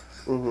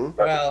 Mm-hmm.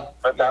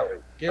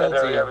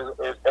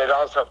 It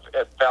also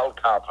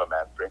felt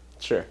complimentary.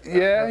 Sure.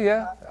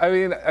 Yeah. I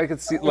mean, I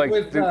could see, like,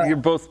 you're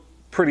both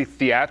pretty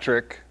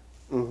theatric.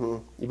 Mm-hmm.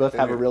 You both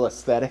have a real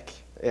aesthetic.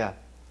 Yeah.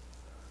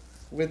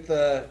 With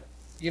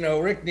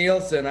Rick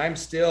Nielsen, I'm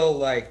still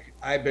like,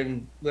 I've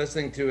been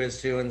listening to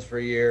his tunes for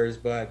years,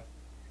 but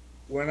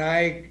when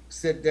I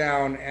sit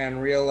down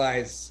and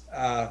realize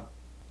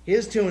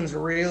his tunes,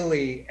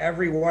 really,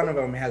 every one of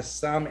them has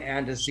some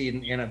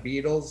antecedent in a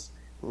Beatles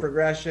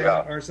progression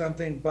or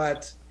something,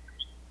 but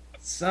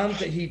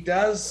he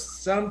does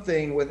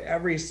something with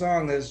every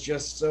song that's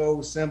just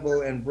so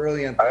simple and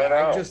brilliant.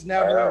 I've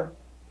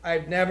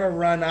never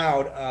run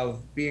out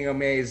of being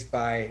amazed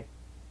by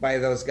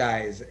those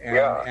guys, and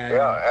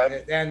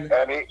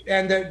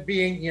that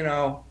being,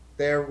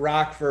 they're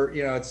rock for,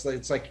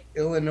 it's like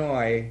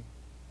Illinois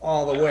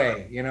all the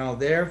way,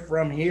 they're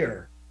from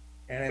here,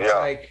 and it's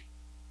like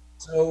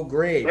so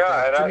great.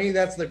 To me,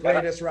 that's the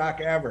greatest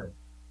rock ever,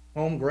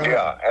 homegrown.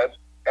 Yeah,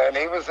 and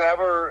he was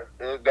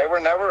they were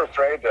never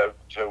afraid to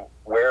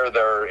wear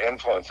their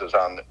influences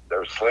on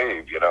their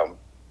sleeve, I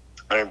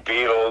mean,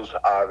 Beatles,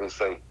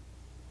 obviously,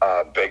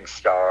 Big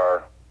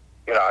Star,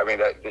 they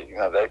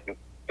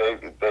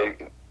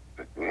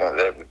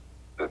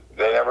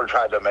never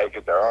tried to make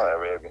it their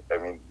own. I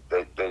mean,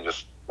 they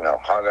just,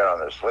 hung it on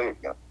their sleeve,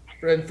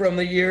 And from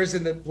the years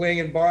playing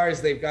in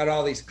bars, they've got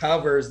all these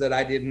covers that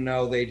I didn't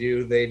know they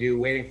do. They do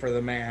Waiting for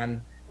the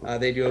Man.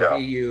 They do a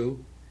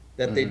VU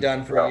that they've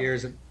done for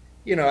years.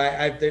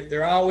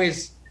 They're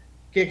always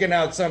kicking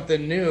out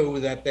something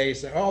new that they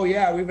say, oh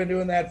yeah, we've been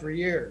doing that for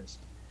years.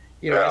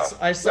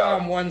 I saw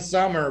them one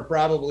summer,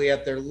 probably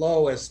at their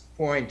lowest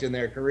point in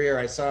their career.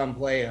 I saw them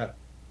play a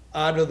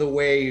out of the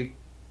way,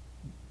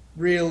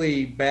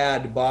 really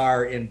bad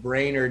bar in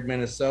Brainerd,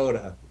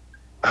 Minnesota.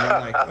 And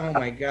I'm like, oh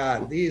my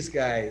God, these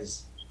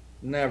guys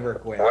never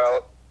quit.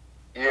 Well,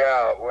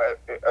 yeah,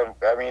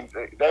 I mean,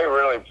 they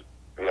really,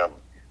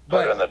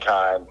 put in the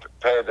time,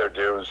 paid their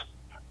dues.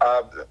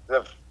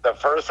 The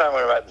first time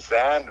we met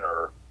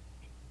Xander,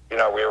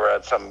 we were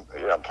at some,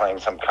 playing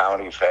some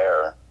county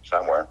fair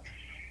somewhere,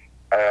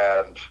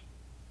 and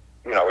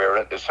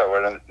we're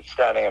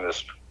standing in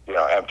this,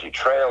 empty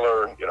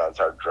trailer. It's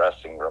our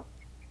dressing room,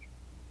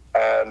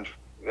 and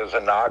there's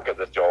a knock at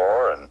the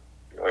door, and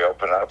we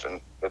open up,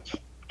 and it's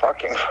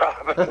fucking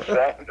Robin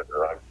Xander.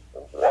 Like,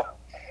 what?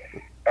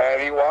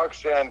 And he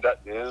walks in,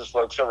 he just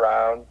looks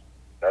around,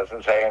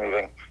 doesn't say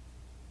anything,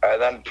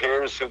 and then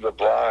peers through the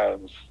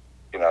blinds,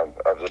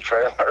 of the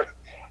trailer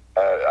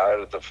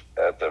out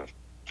at the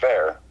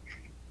fair,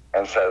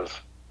 and says,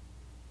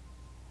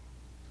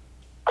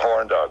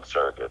 "Corn dog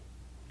circuit.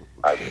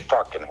 I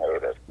fucking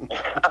hate it."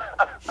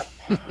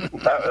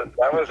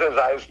 that was his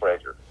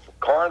icebreaker.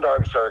 Corn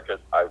dog circuit.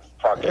 I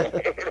fucking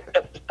hate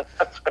it.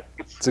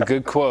 It's a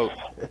good quote.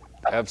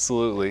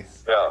 Absolutely.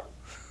 Yeah.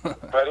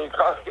 But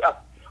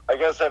I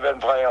guess I've been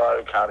playing a lot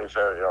of county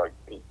fair.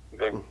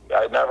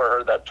 I never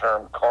heard that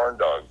term, corn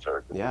dog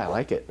circuit. Yeah, I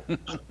like it.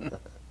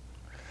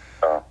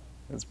 So,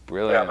 That's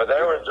brilliant. yeah, but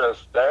they were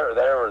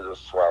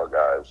just swell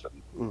guys,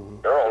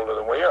 and they're older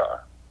than we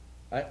are.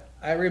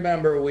 I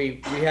remember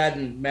we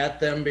hadn't met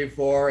them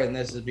before, and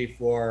this is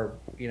before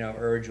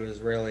Urge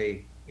was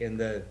really in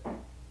the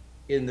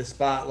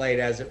spotlight,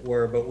 as it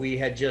were. But we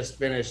had just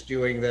finished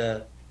doing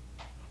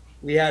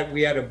we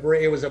had a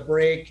break. It was a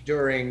break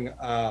during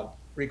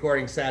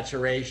recording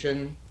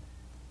Saturation,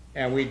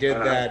 and we did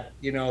that.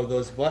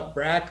 Those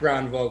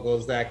background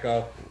vocals that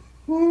go,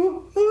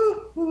 whoo,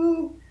 whoo,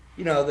 whoo.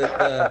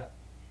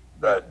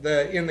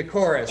 The in the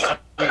chorus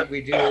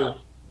we do.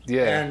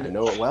 Yeah, and I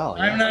know it well.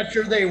 I'm not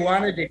sure they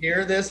wanted to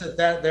hear this at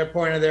their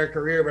point of their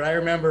career, but I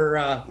remember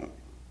I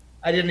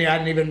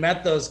hadn't even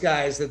met those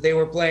guys, that they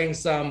were playing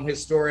some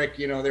historic,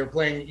 they were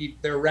playing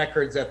their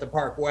records at the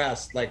Park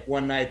West. Like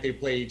one night they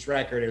play each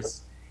record.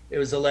 It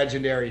was a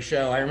legendary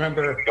show. I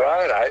remember.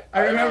 Right.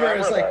 I remember it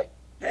was that.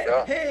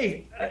 like,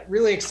 hey,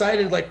 really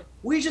excited, like,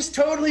 we just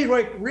totally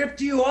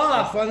ripped you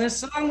off on this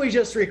song we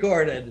just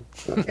recorded.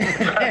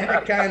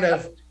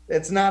 And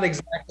it's not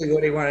exactly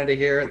what he wanted to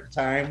hear at the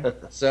time.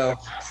 So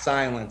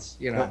silence,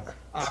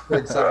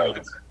 awkward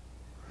silence.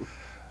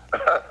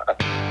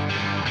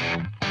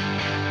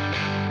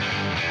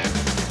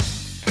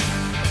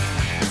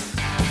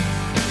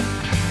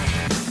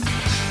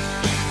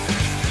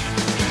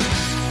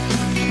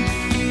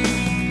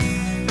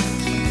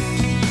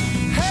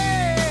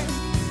 Hey,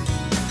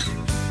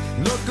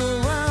 look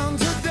around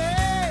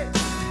today.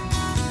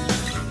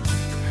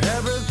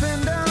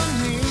 Everything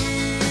don't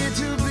need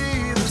to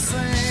be the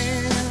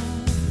same.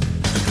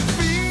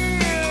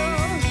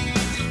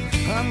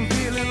 I'm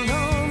feeling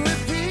lonely,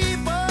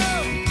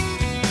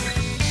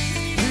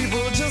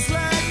 people just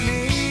like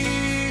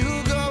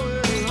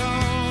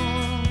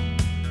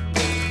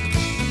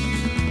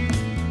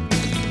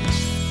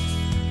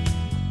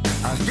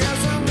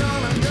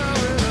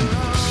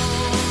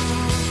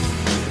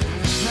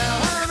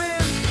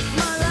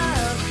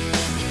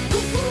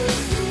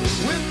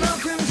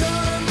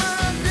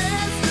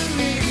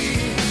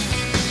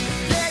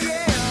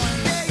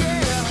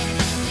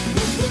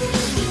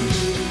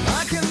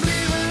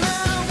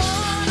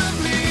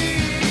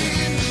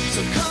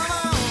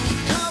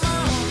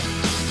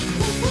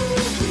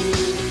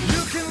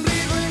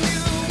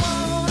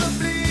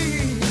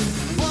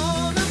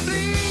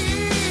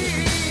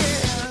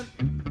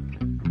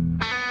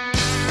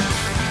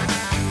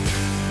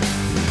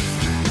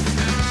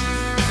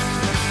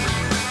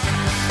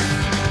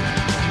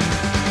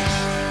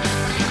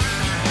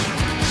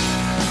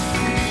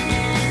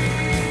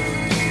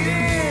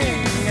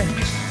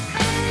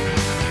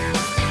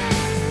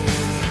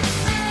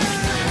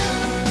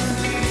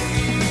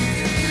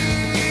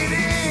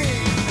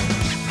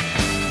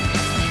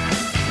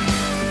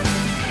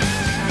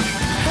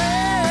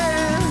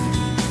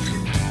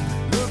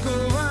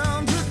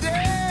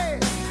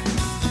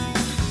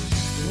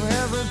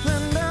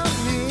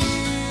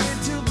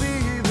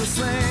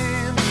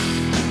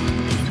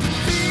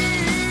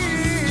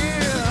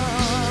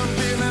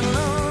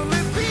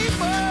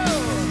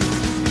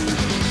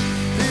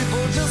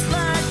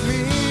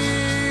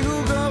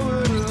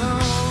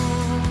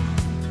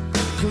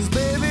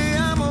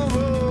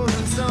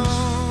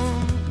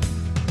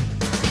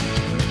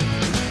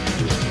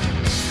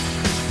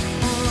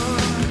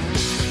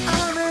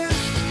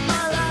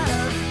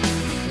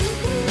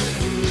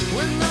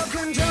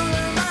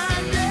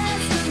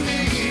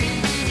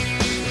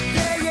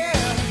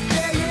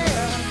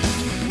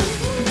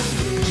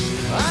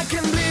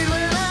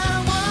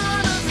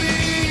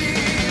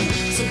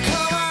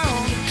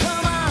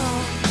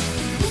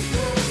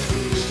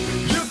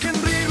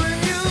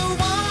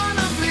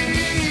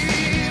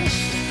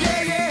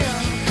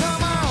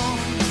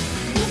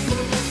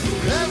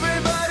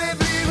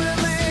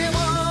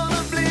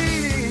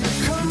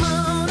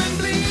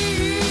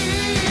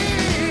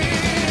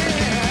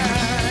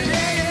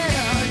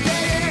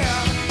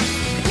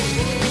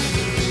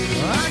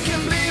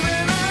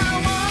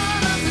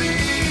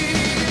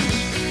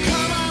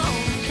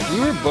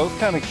both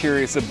kind of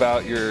curious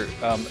about your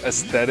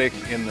aesthetic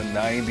in the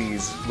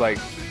 90s. Like,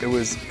 it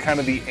was kind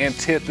of the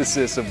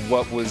antithesis of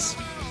what was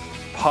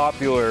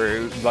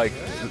popular. Like,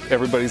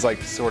 everybody's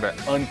like sort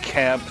of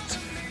unkempt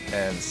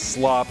and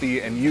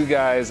sloppy, and you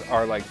guys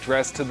are like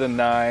dressed to the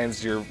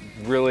nines. You're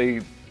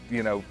really,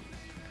 you know,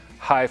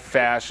 high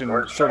fashion,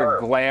 sort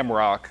of glam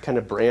rock. Kind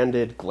of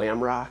branded glam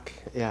rock.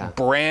 Yeah.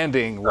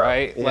 Branding,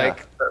 right? Yeah.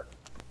 Like,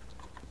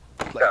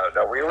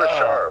 No, we were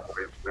sharp.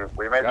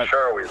 We made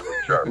sure we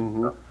were sharp.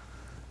 Mm-hmm.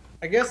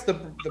 I guess the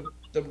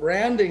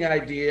branding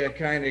idea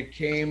kind of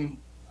came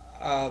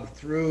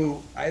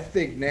through. I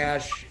think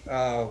Nash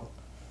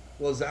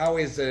was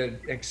always an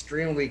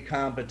extremely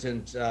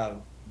competent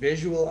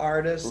visual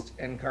artist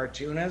and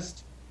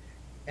cartoonist,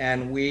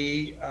 and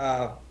we,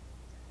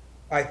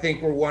 I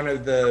think, were one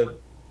of the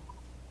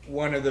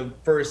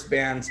first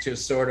bands to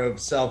sort of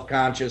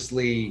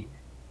self-consciously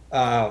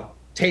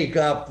take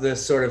up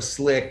this sort of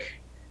slick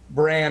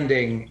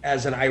branding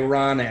as an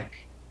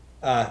ironic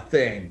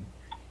thing,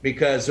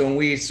 because when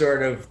we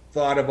sort of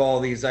thought of all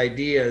these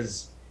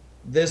ideas,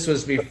 this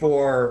was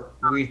before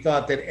we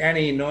thought that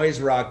any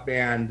noise rock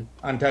band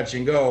on Touch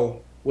and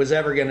Go was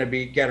ever going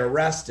to get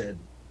arrested.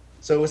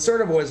 So it sort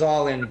of was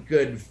all in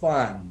good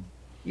fun,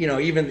 you know.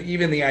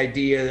 Even the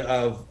idea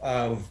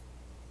of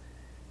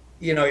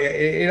you know,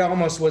 it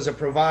almost was a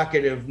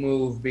provocative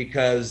move,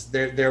 because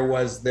there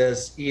was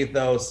this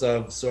ethos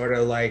of sort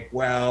of like,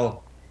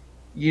 well,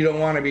 you don't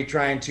want to be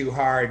trying too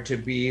hard to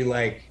be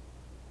like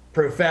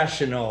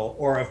professional,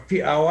 or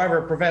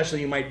however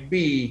professional you might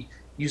be,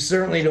 you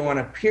certainly don't want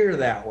to appear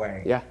that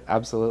way. Yeah,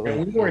 absolutely.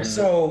 And we were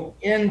so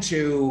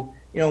into,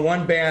 you know,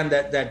 one band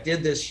that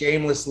did this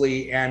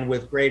shamelessly and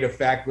with great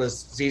effect was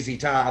ZZ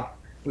Top.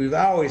 We've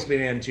always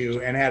been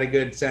into and had a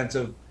good sense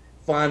of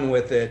fun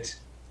with it.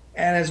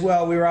 And as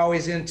well, we were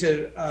always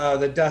into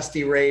the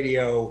Dusty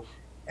Radio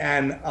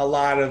and a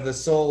lot of the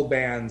soul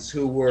bands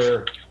who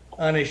were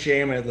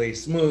unashamedly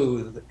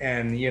smooth.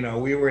 And, you know,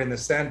 we were in the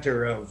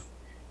center of,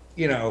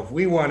 you know, if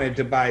we wanted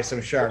to buy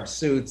some sharp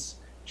suits,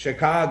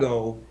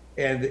 Chicago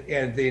and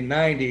the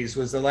 90s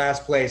was the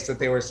last place that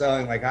they were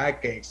selling like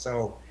hotcakes.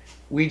 So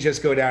we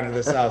just go down to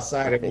the south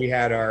side and we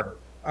had our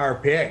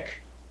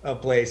pick of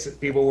places.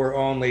 People were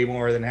only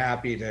more than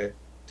happy to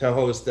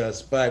host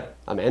us. But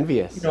I'm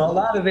envious. You know, a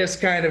lot of this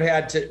kind of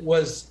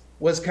was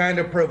kind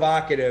of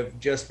provocative,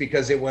 just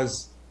because it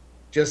was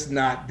just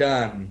not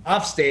done.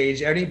 Off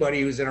stage,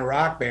 anybody who's in a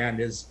rock band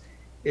is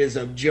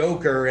a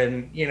joker,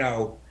 and, you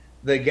know,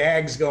 the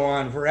gags go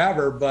on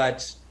forever,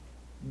 but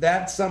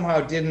that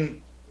somehow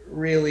didn't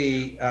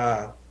really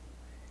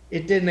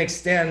it didn't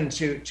extend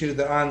to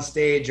the on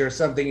stage or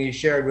something you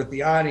shared with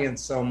the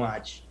audience so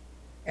much.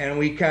 And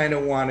we kind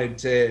of wanted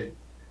to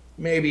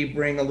maybe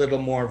bring a little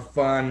more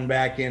fun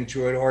back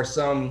into it, or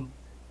some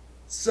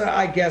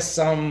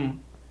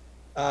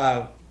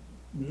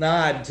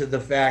nod to the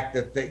fact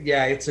that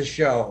yeah, it's a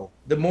show.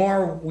 The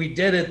more we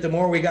did it, the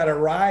more we got a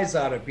rise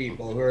out of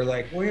people who are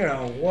like, well, you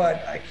know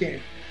what,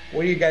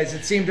 what do you guys,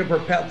 it seemed to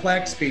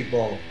perplex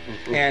people.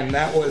 And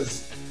that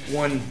was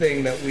one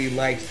thing that we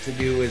liked to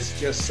do, is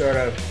just sort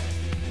of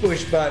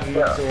push buttons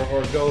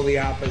or go the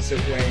opposite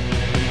way.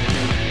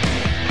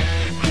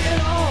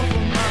 Get off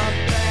of my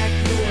back,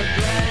 you're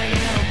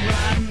dragging, I'm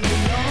riding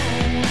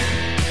alone.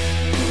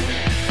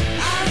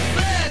 I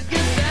said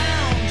get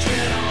down,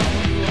 tread on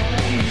your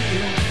own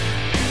heel.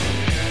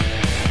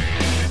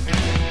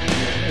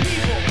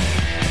 People,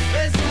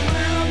 they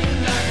surround me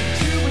like the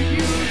two of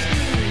you do.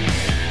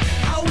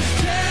 I was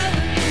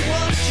telling you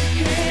what you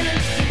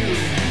can't do,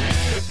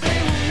 but they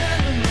will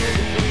never know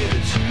the way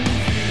that you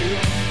feel.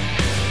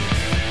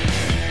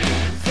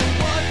 So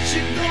what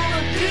you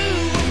gonna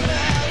do?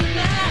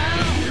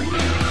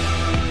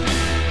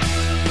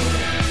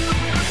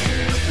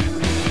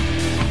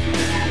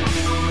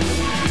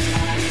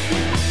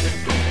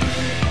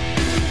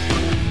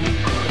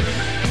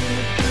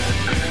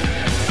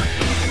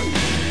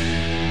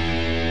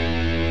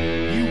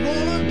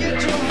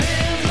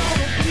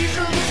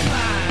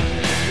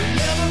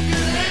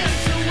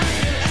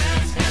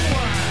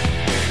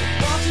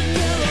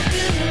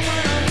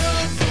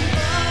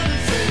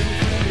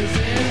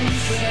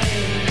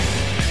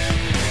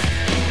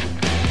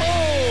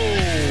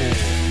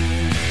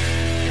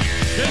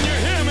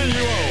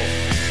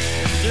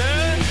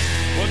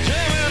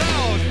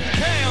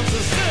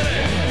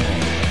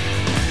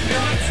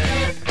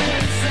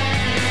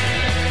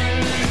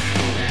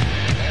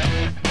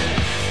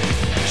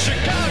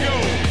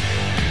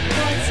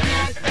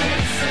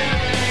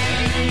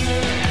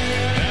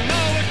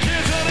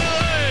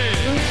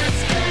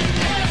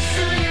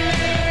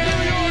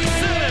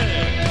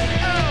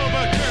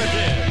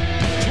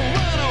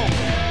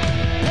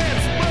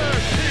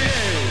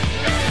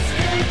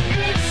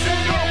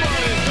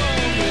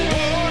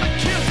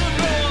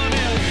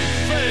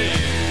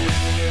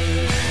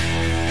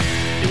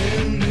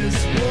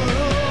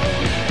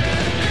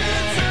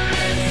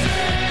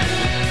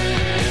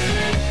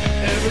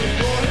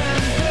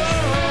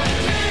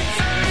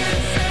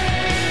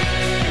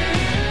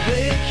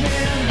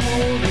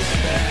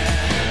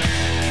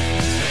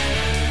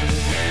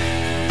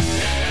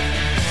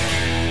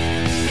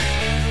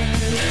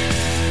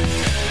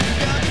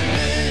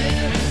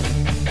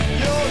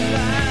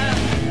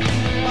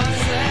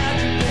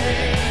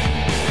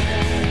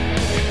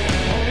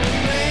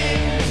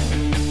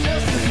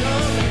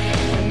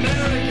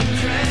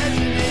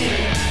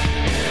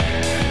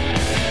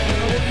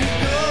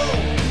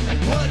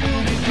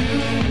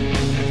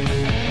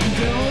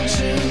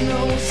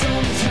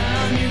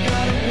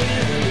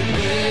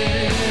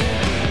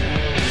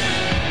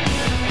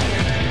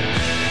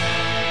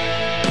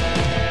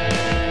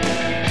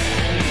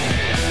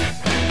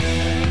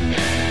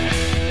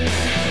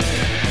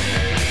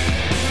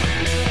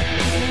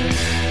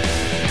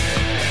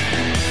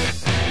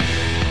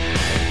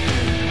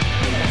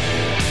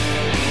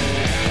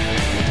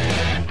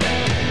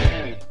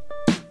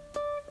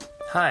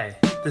 Hi,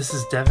 this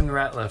is Devin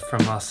Ratliff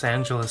from Los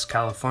Angeles,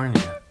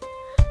 California.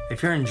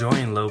 If you're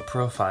enjoying Low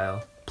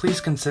Profile, please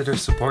consider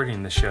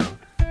supporting the show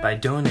by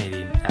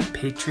donating at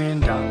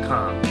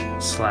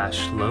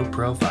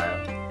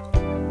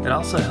patreon.com/lowprofile. It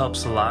also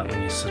helps a lot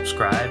when you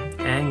subscribe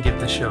and give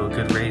the show a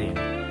good rating.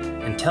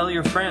 And tell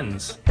your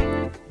friends.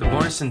 The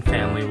Morrison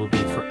family will be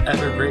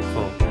forever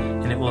grateful,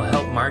 and it will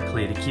help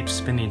Markley to keep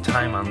spending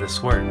time on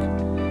this work.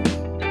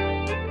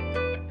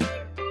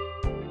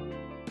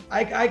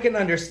 I can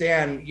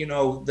understand,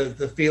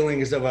 the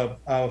feelings of a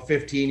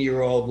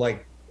 15-year-old,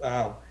 like,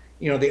 the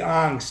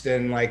angst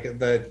and like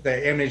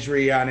the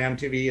imagery on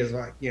MTV is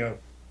like,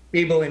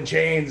 people in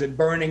chains and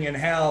burning in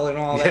hell and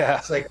all that. Yeah.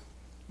 It's like,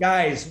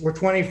 guys, we're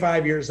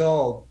 25 years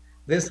old.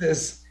 This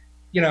is,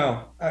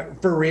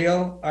 for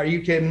real? Are you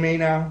kidding me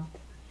now?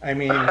 I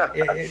mean,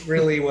 it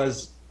really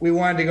was. We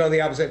wanted to go the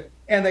opposite.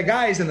 And the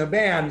guys in the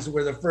bands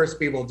were the first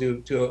people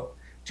to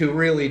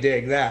really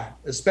dig that,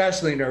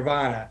 especially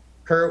Nirvana.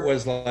 Kurt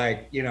was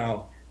like, you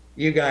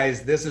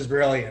guys, this is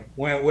brilliant.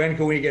 When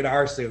can we get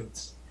our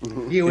suits?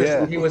 He was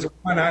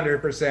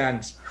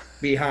 100%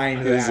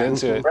 behind He was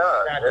into it.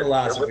 that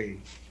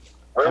philosophy.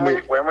 When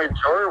we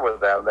toured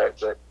with them,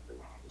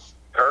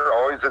 Kurt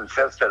always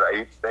insisted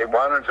they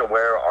wanted to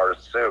wear our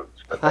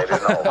suits, but they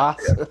didn't know.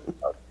 Awesome.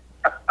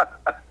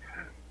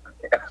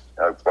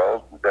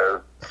 Well,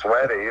 they're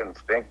sweaty and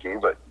stinky,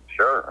 but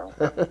sure.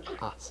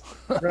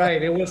 Awesome.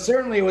 Right. It was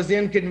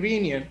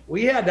inconvenient.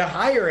 We had to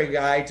hire a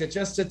guy to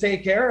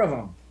take care of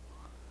them.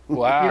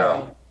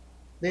 Wow.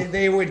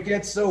 They would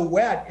get so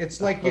wet. It's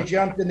like you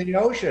jumped in the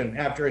ocean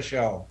after a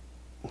show.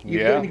 You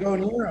couldn't go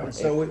near them.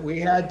 So we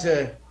had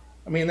to,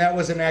 that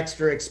was an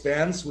extra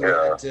expense. We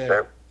had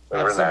to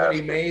have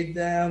somebody made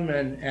them.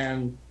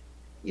 And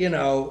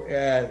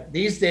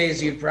these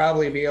days you'd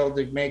probably be able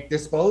to make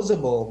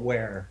disposable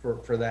wear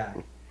for that.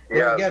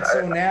 It gets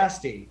so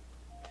nasty.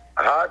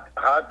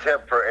 Hot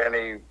tip for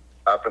any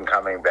up and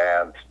coming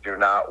bands: do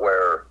not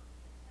wear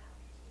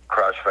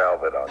crushed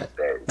velvet on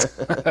stage.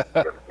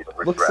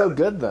 Looks so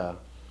good though.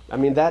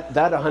 That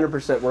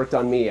 100% worked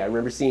on me. I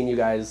remember seeing you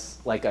guys,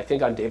 like, I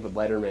think on David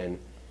Letterman,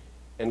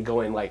 and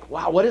going like,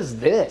 wow, what is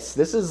this?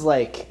 This is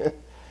like,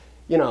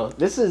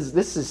 this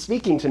is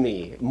speaking to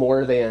me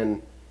more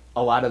than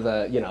a lot of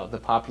the, the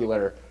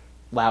popular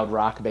loud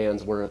rock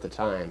bands were at the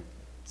time.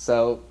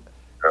 So,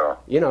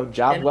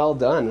 job well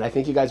done. And I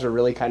think you guys are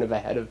really kind of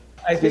ahead of.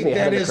 I think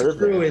that is true.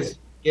 There.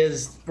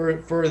 Is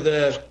for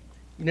the,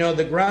 the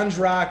grunge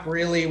rock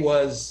really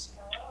was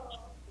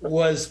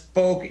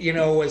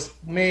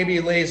maybe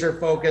laser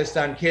focused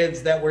on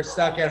kids that were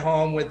stuck at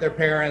home with their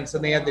parents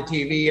and they had the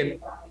TV, and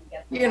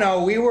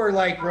we were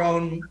like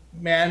grown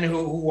men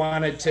who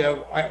wanted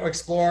to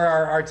explore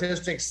our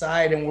artistic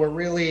side, and were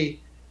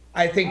really,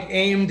 I think,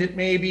 aimed at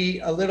maybe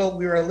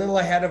we were a little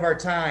ahead of our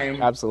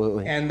time.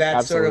 Absolutely. And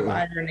that sort of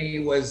irony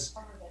was,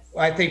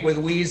 I think, with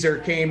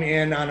Weezer came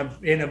in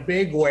in a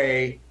big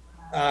way,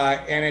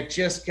 and it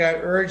just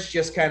Urge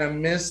just kind of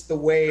missed the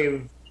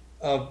wave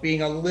of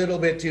being a little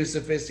bit too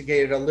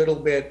sophisticated,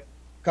 a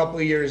couple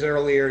of years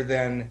earlier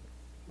than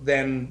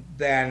the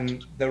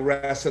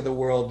rest of the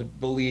world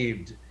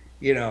believed,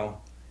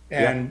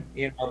 And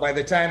by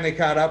the time they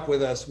caught up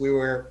with us, we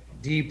were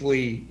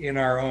deeply in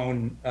our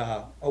own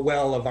a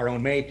well of our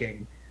own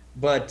making.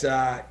 But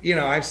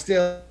I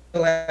still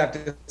have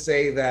to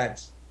say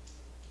that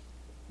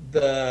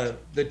the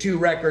two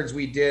records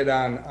we did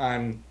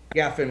on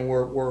Geffen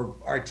were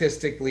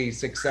artistically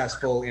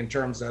successful in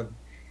terms of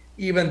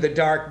even the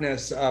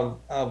darkness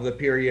of the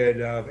period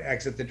of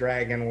Exit the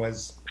Dragon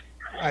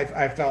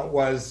I felt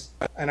was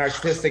an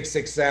artistic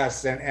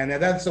success. And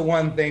that's the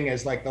one thing,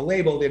 is like the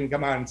label didn't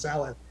come out and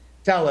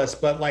tell us,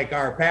 but like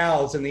our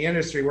pals in the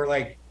industry were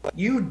like,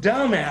 you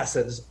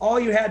dumbasses, all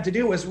you had to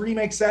do was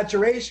remake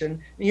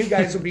Saturation and you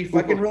guys would be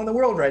fucking ruining the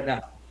world right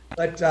now.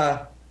 But,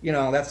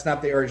 that's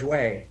not the Urge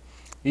way.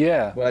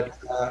 Yeah. But,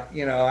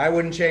 I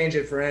wouldn't change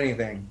it for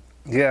anything.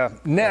 Yeah.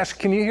 Nash,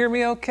 can you hear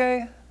me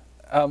okay?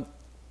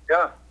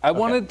 Yeah. I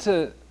wanted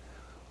to,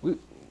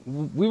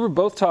 we were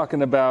both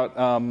talking about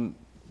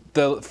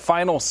the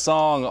final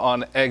song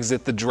on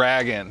Exit the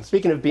Dragon.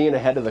 Speaking of being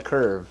ahead of the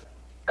curve.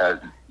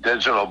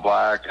 Digital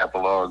Black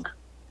epilogue.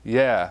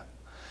 Yeah.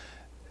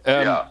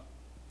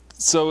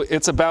 So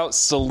it's about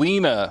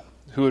Selena,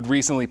 who had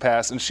recently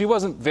passed, and she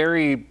wasn't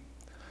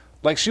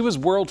she was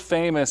world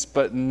famous,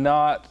 but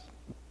not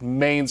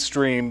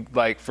mainstream,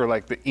 for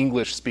the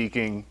English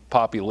speaking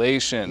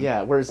population.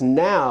 Yeah, whereas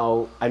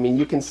now,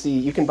 you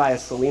can buy a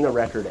Selena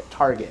record at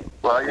Target.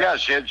 Well, yeah,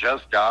 she had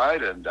just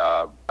died, and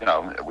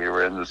we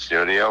were in the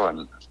studio,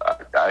 and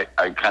I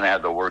kind of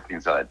had the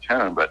workings of that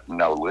tune, but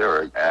no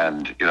lyric,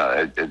 and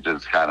it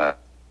just kind of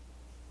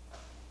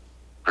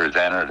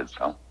presented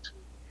itself.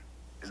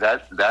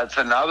 That's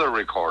another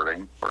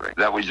recording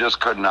that we just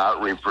could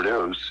not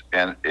reproduce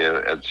at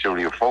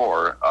Studio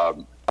 4.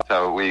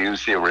 So we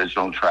used the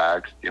original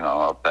tracks,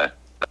 up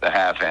the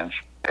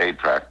half-inch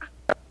 8-track.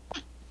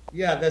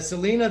 Yeah, the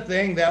Selena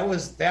thing, that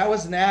was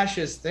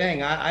Nash's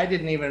thing. I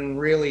didn't even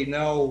really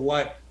know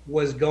what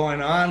was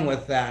going on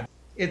with that.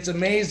 it's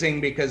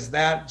amazing because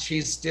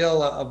she's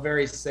still a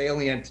very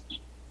salient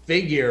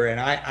figure, and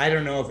I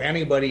don't know if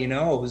anybody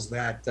knows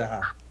that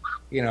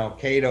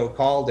Cato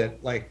called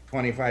it like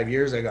 25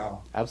 years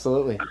ago.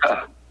 Absolutely.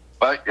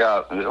 But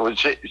yeah,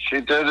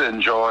 she did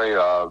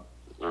enjoy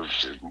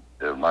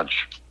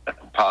much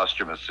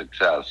posthumous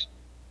success.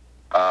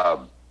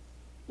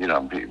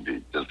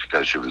 Just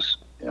because she was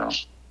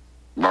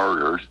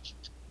murdered.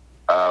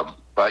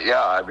 But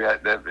yeah, I mean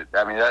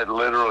that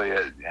literally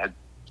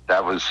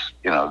that was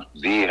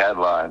the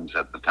headlines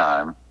at the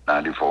time,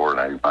 94,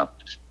 95.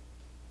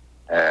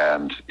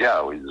 And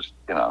yeah, we just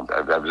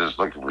I was just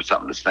looking for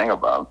something to sing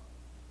about.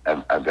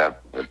 I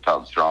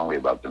felt strongly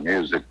about the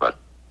music, but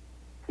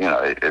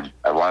I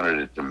wanted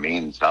it to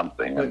mean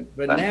something.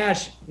 But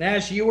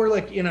Nash, you were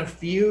like in a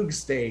fugue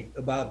state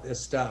about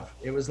this stuff.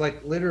 It was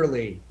like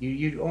literally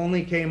you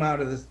only came out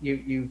of the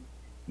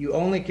you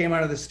only came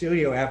out of the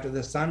studio after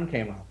the sun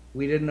came up.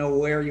 We didn't know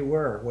where you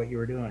were, what you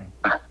were doing.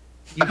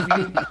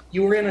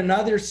 You were in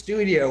another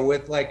studio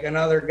with like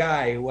another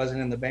guy who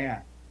wasn't in the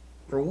band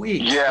for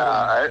weeks.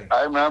 Yeah,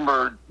 I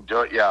remember.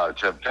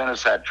 To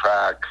finish that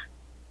track,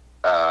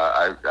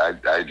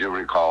 I do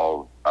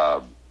recall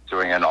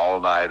doing an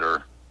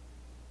all-nighter.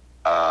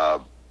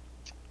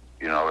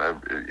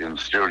 In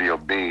Studio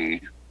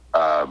B,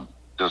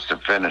 just to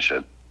finish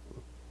it,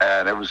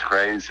 and it was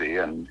crazy.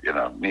 And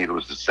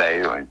needless to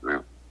say, we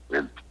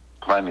had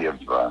plenty of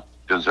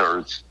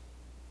desserts.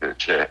 You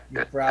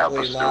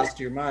probably lost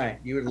your mind.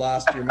 You had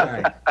lost your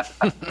mind.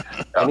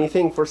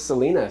 Anything for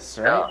Salinas,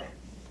 right? Yeah.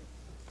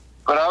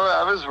 But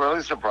I was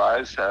really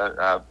surprised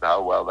at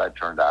how well that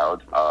turned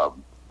out.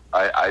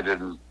 I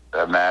didn't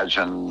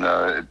imagine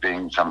it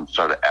being some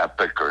sort of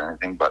epic or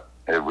anything, but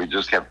we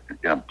just kept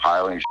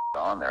piling shit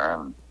on there,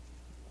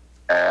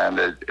 and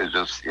it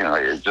just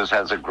it just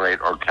has a great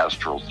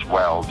orchestral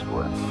swell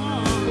to it.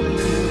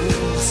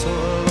 So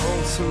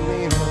long,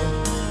 Selena,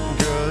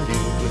 girl,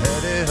 you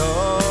had it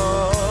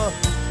all,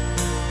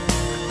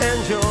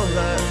 and your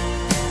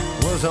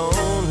life was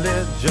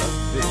only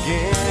just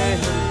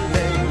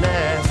beginning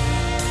now.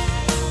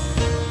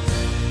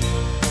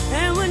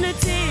 And when the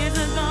tears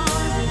are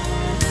gone,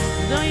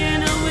 don't you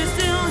know we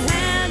still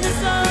have the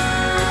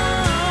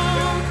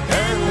song,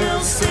 and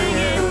we'll sing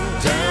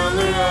it down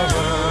the road.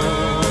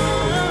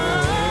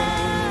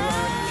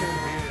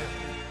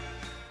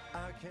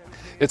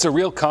 It's a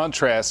real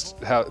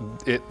contrast how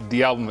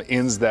the album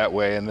ends that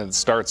way and then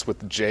starts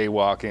with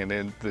jaywalking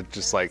and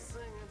just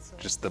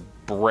the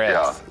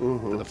breadth,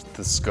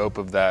 the scope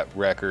of that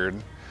record.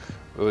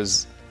 It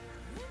was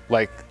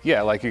like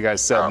you guys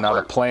said, not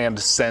a planned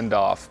send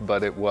off,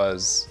 but it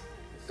was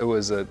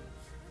a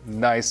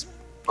nice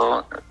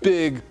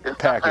big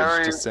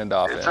package to send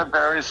off. It's a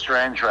very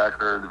strange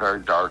record, very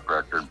dark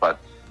record, but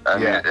I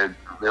mean, it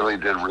really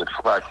did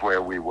reflect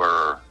where we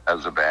were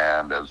as a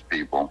band, as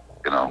people.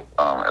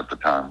 At the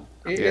time.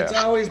 It's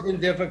always been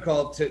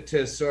difficult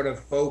to sort of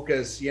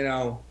focus,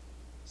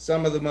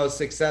 some of the most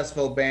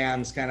successful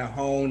bands kind of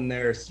hone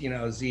their,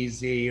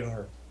 ZZ,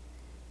 or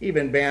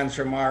even bands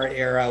from our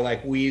era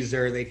like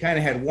Weezer. They kind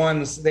of had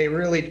they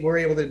really were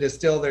able to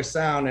distill their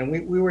sound, and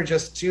we were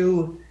just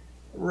too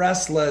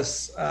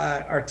restless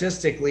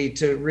artistically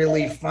to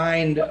really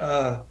find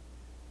a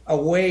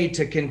way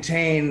to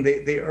contain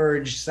the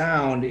Urge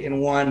sound in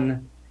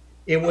one.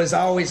 It was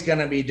always going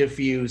to be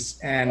diffuse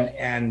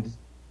and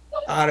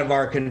out of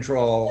our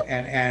control,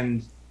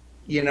 and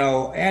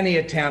any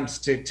attempts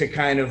to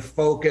kind of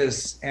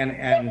focus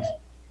and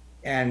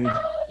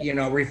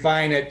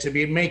refine it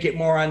to make it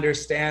more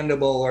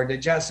understandable or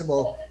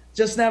digestible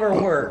just never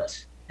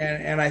worked.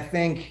 And I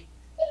think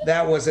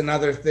that was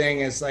another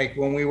thing, is like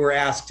when we were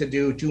asked to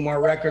do 2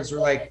 more records, we're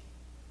like,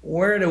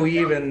 where do we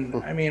even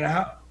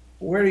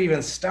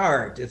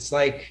start? It's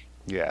like,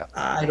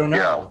 I don't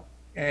know.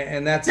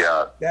 And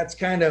that's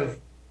kind of,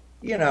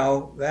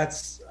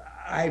 that's,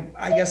 I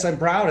guess I'm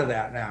proud of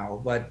that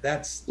now, but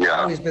that's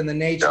always been the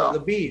nature of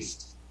the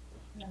beast.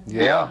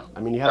 Yeah.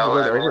 I mean, you have the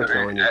word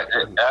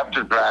Overkill.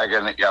 After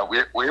Dragon,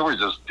 we were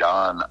just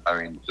done.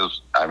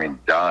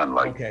 Done.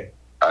 Like, okay.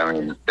 I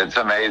mean, it's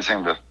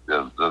amazing that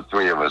the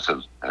three of us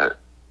had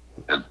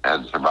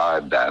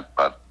survived that,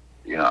 but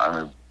we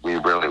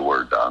really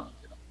were done.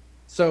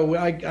 So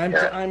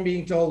I'm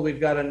being told we've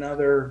got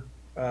another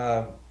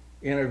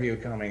interview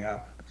coming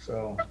up.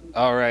 So.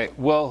 All right.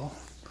 Well,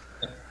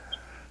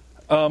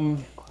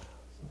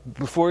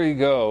 before you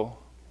go,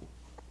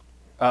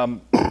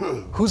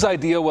 whose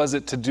idea was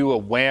it to do a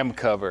Wham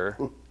cover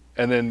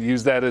and then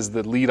use that as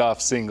the lead-off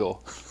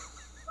single?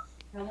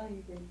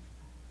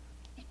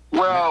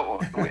 Well,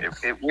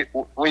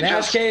 we Nash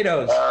just.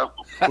 Cato's.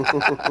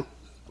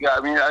 Yeah,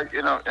 I mean,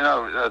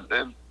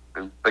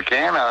 the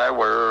King and I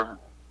were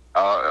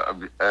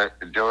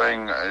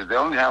doing the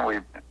only time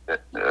we've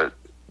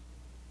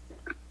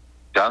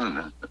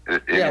done.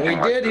 Yeah, we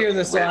did hear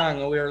the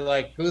song, and we were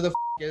like, "Who the f***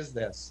 is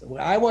this?"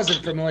 I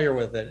wasn't familiar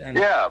with it, and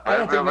I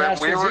don't think Nash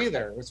was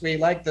either. We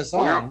liked the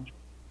song.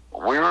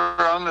 We were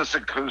on this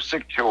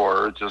acoustic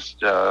tour, just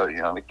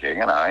the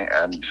King and I,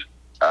 and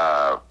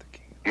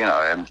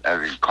and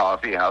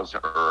Coffee House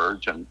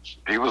Urge, and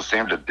people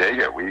seemed to dig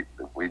it. We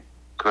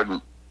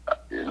couldn't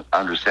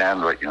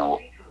understand what,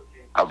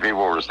 how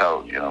people were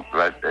so,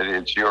 but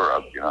it's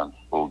Europe, a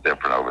little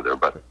different over there,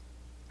 but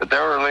they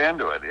were really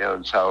into it,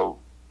 and so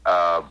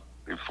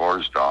we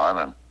forged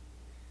on,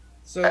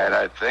 and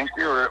I think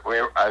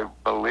I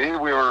believe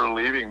we were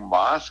leaving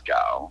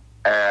Moscow,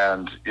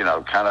 and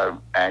kind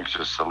of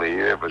anxious to leave.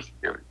 It was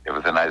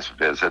a nice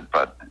visit,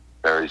 but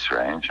very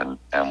strange, and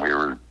we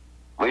were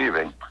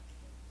leaving,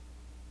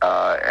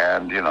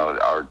 and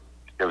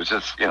it was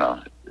just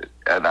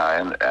and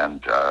I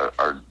and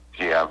our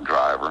TM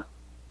driver,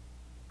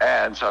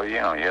 and so he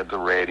had the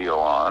radio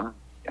on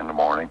in the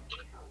morning,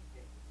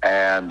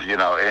 and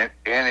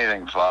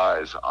anything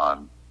flies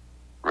on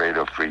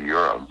Radio Free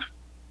Europe,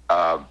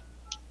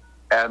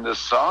 and this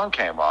song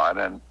came on,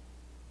 and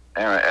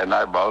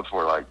I both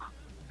were like,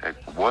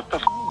 what the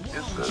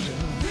is this?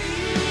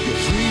 Your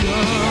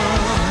freedom,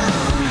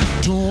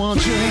 don't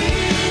want you.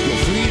 Your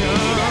freedom,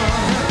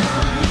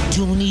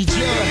 don't need you.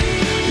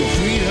 Your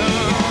freedom,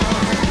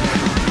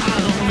 I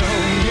don't know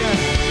yet.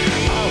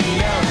 Oh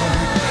never,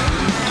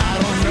 I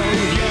don't know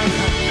yet.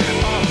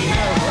 Oh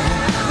never,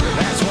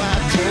 that's why I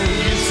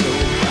told you so.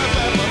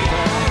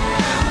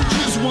 I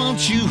just want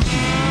you.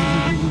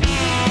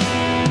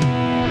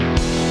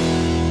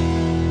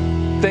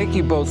 Thank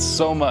you both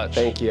so much.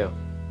 Thank you.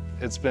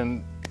 It's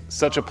been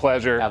such a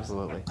pleasure.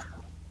 Absolutely.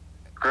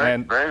 Great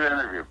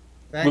interview.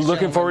 Thanks, We're looking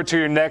gentlemen. forward to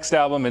your next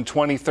album in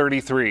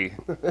 2033.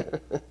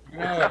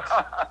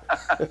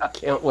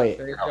 Can't wait.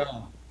 There you go.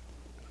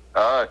 All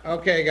right.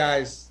 Okay,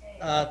 guys.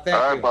 Thank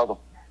All right, you. brother.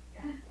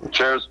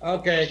 Cheers.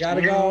 Okay,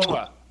 gotta go.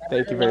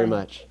 Thank you very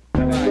much.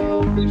 Bye-bye.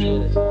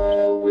 Appreciate it.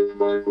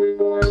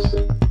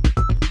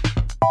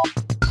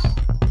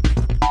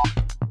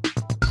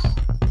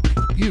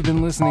 You've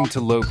been listening to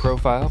Low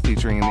Profile,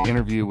 featuring an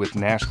interview with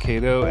Nash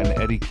Cato and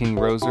Eddie King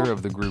Roser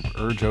of the group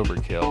Urge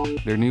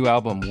Overkill. Their new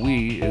album,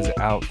 We, is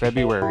out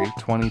February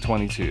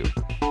 2022.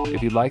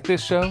 If you like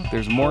this show,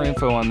 there's more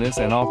info on this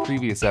and all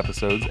previous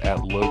episodes at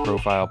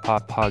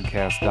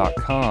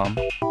lowprofilepodcast.com.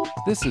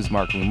 This is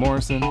Mark Lee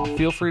Morrison.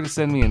 Feel free to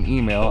send me an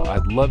email.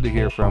 I'd love to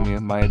hear from you.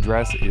 My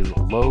address is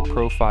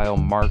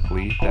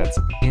lowprofilemarklee, that's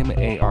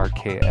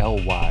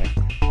MARKLY,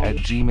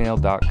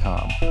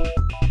 @gmail.com.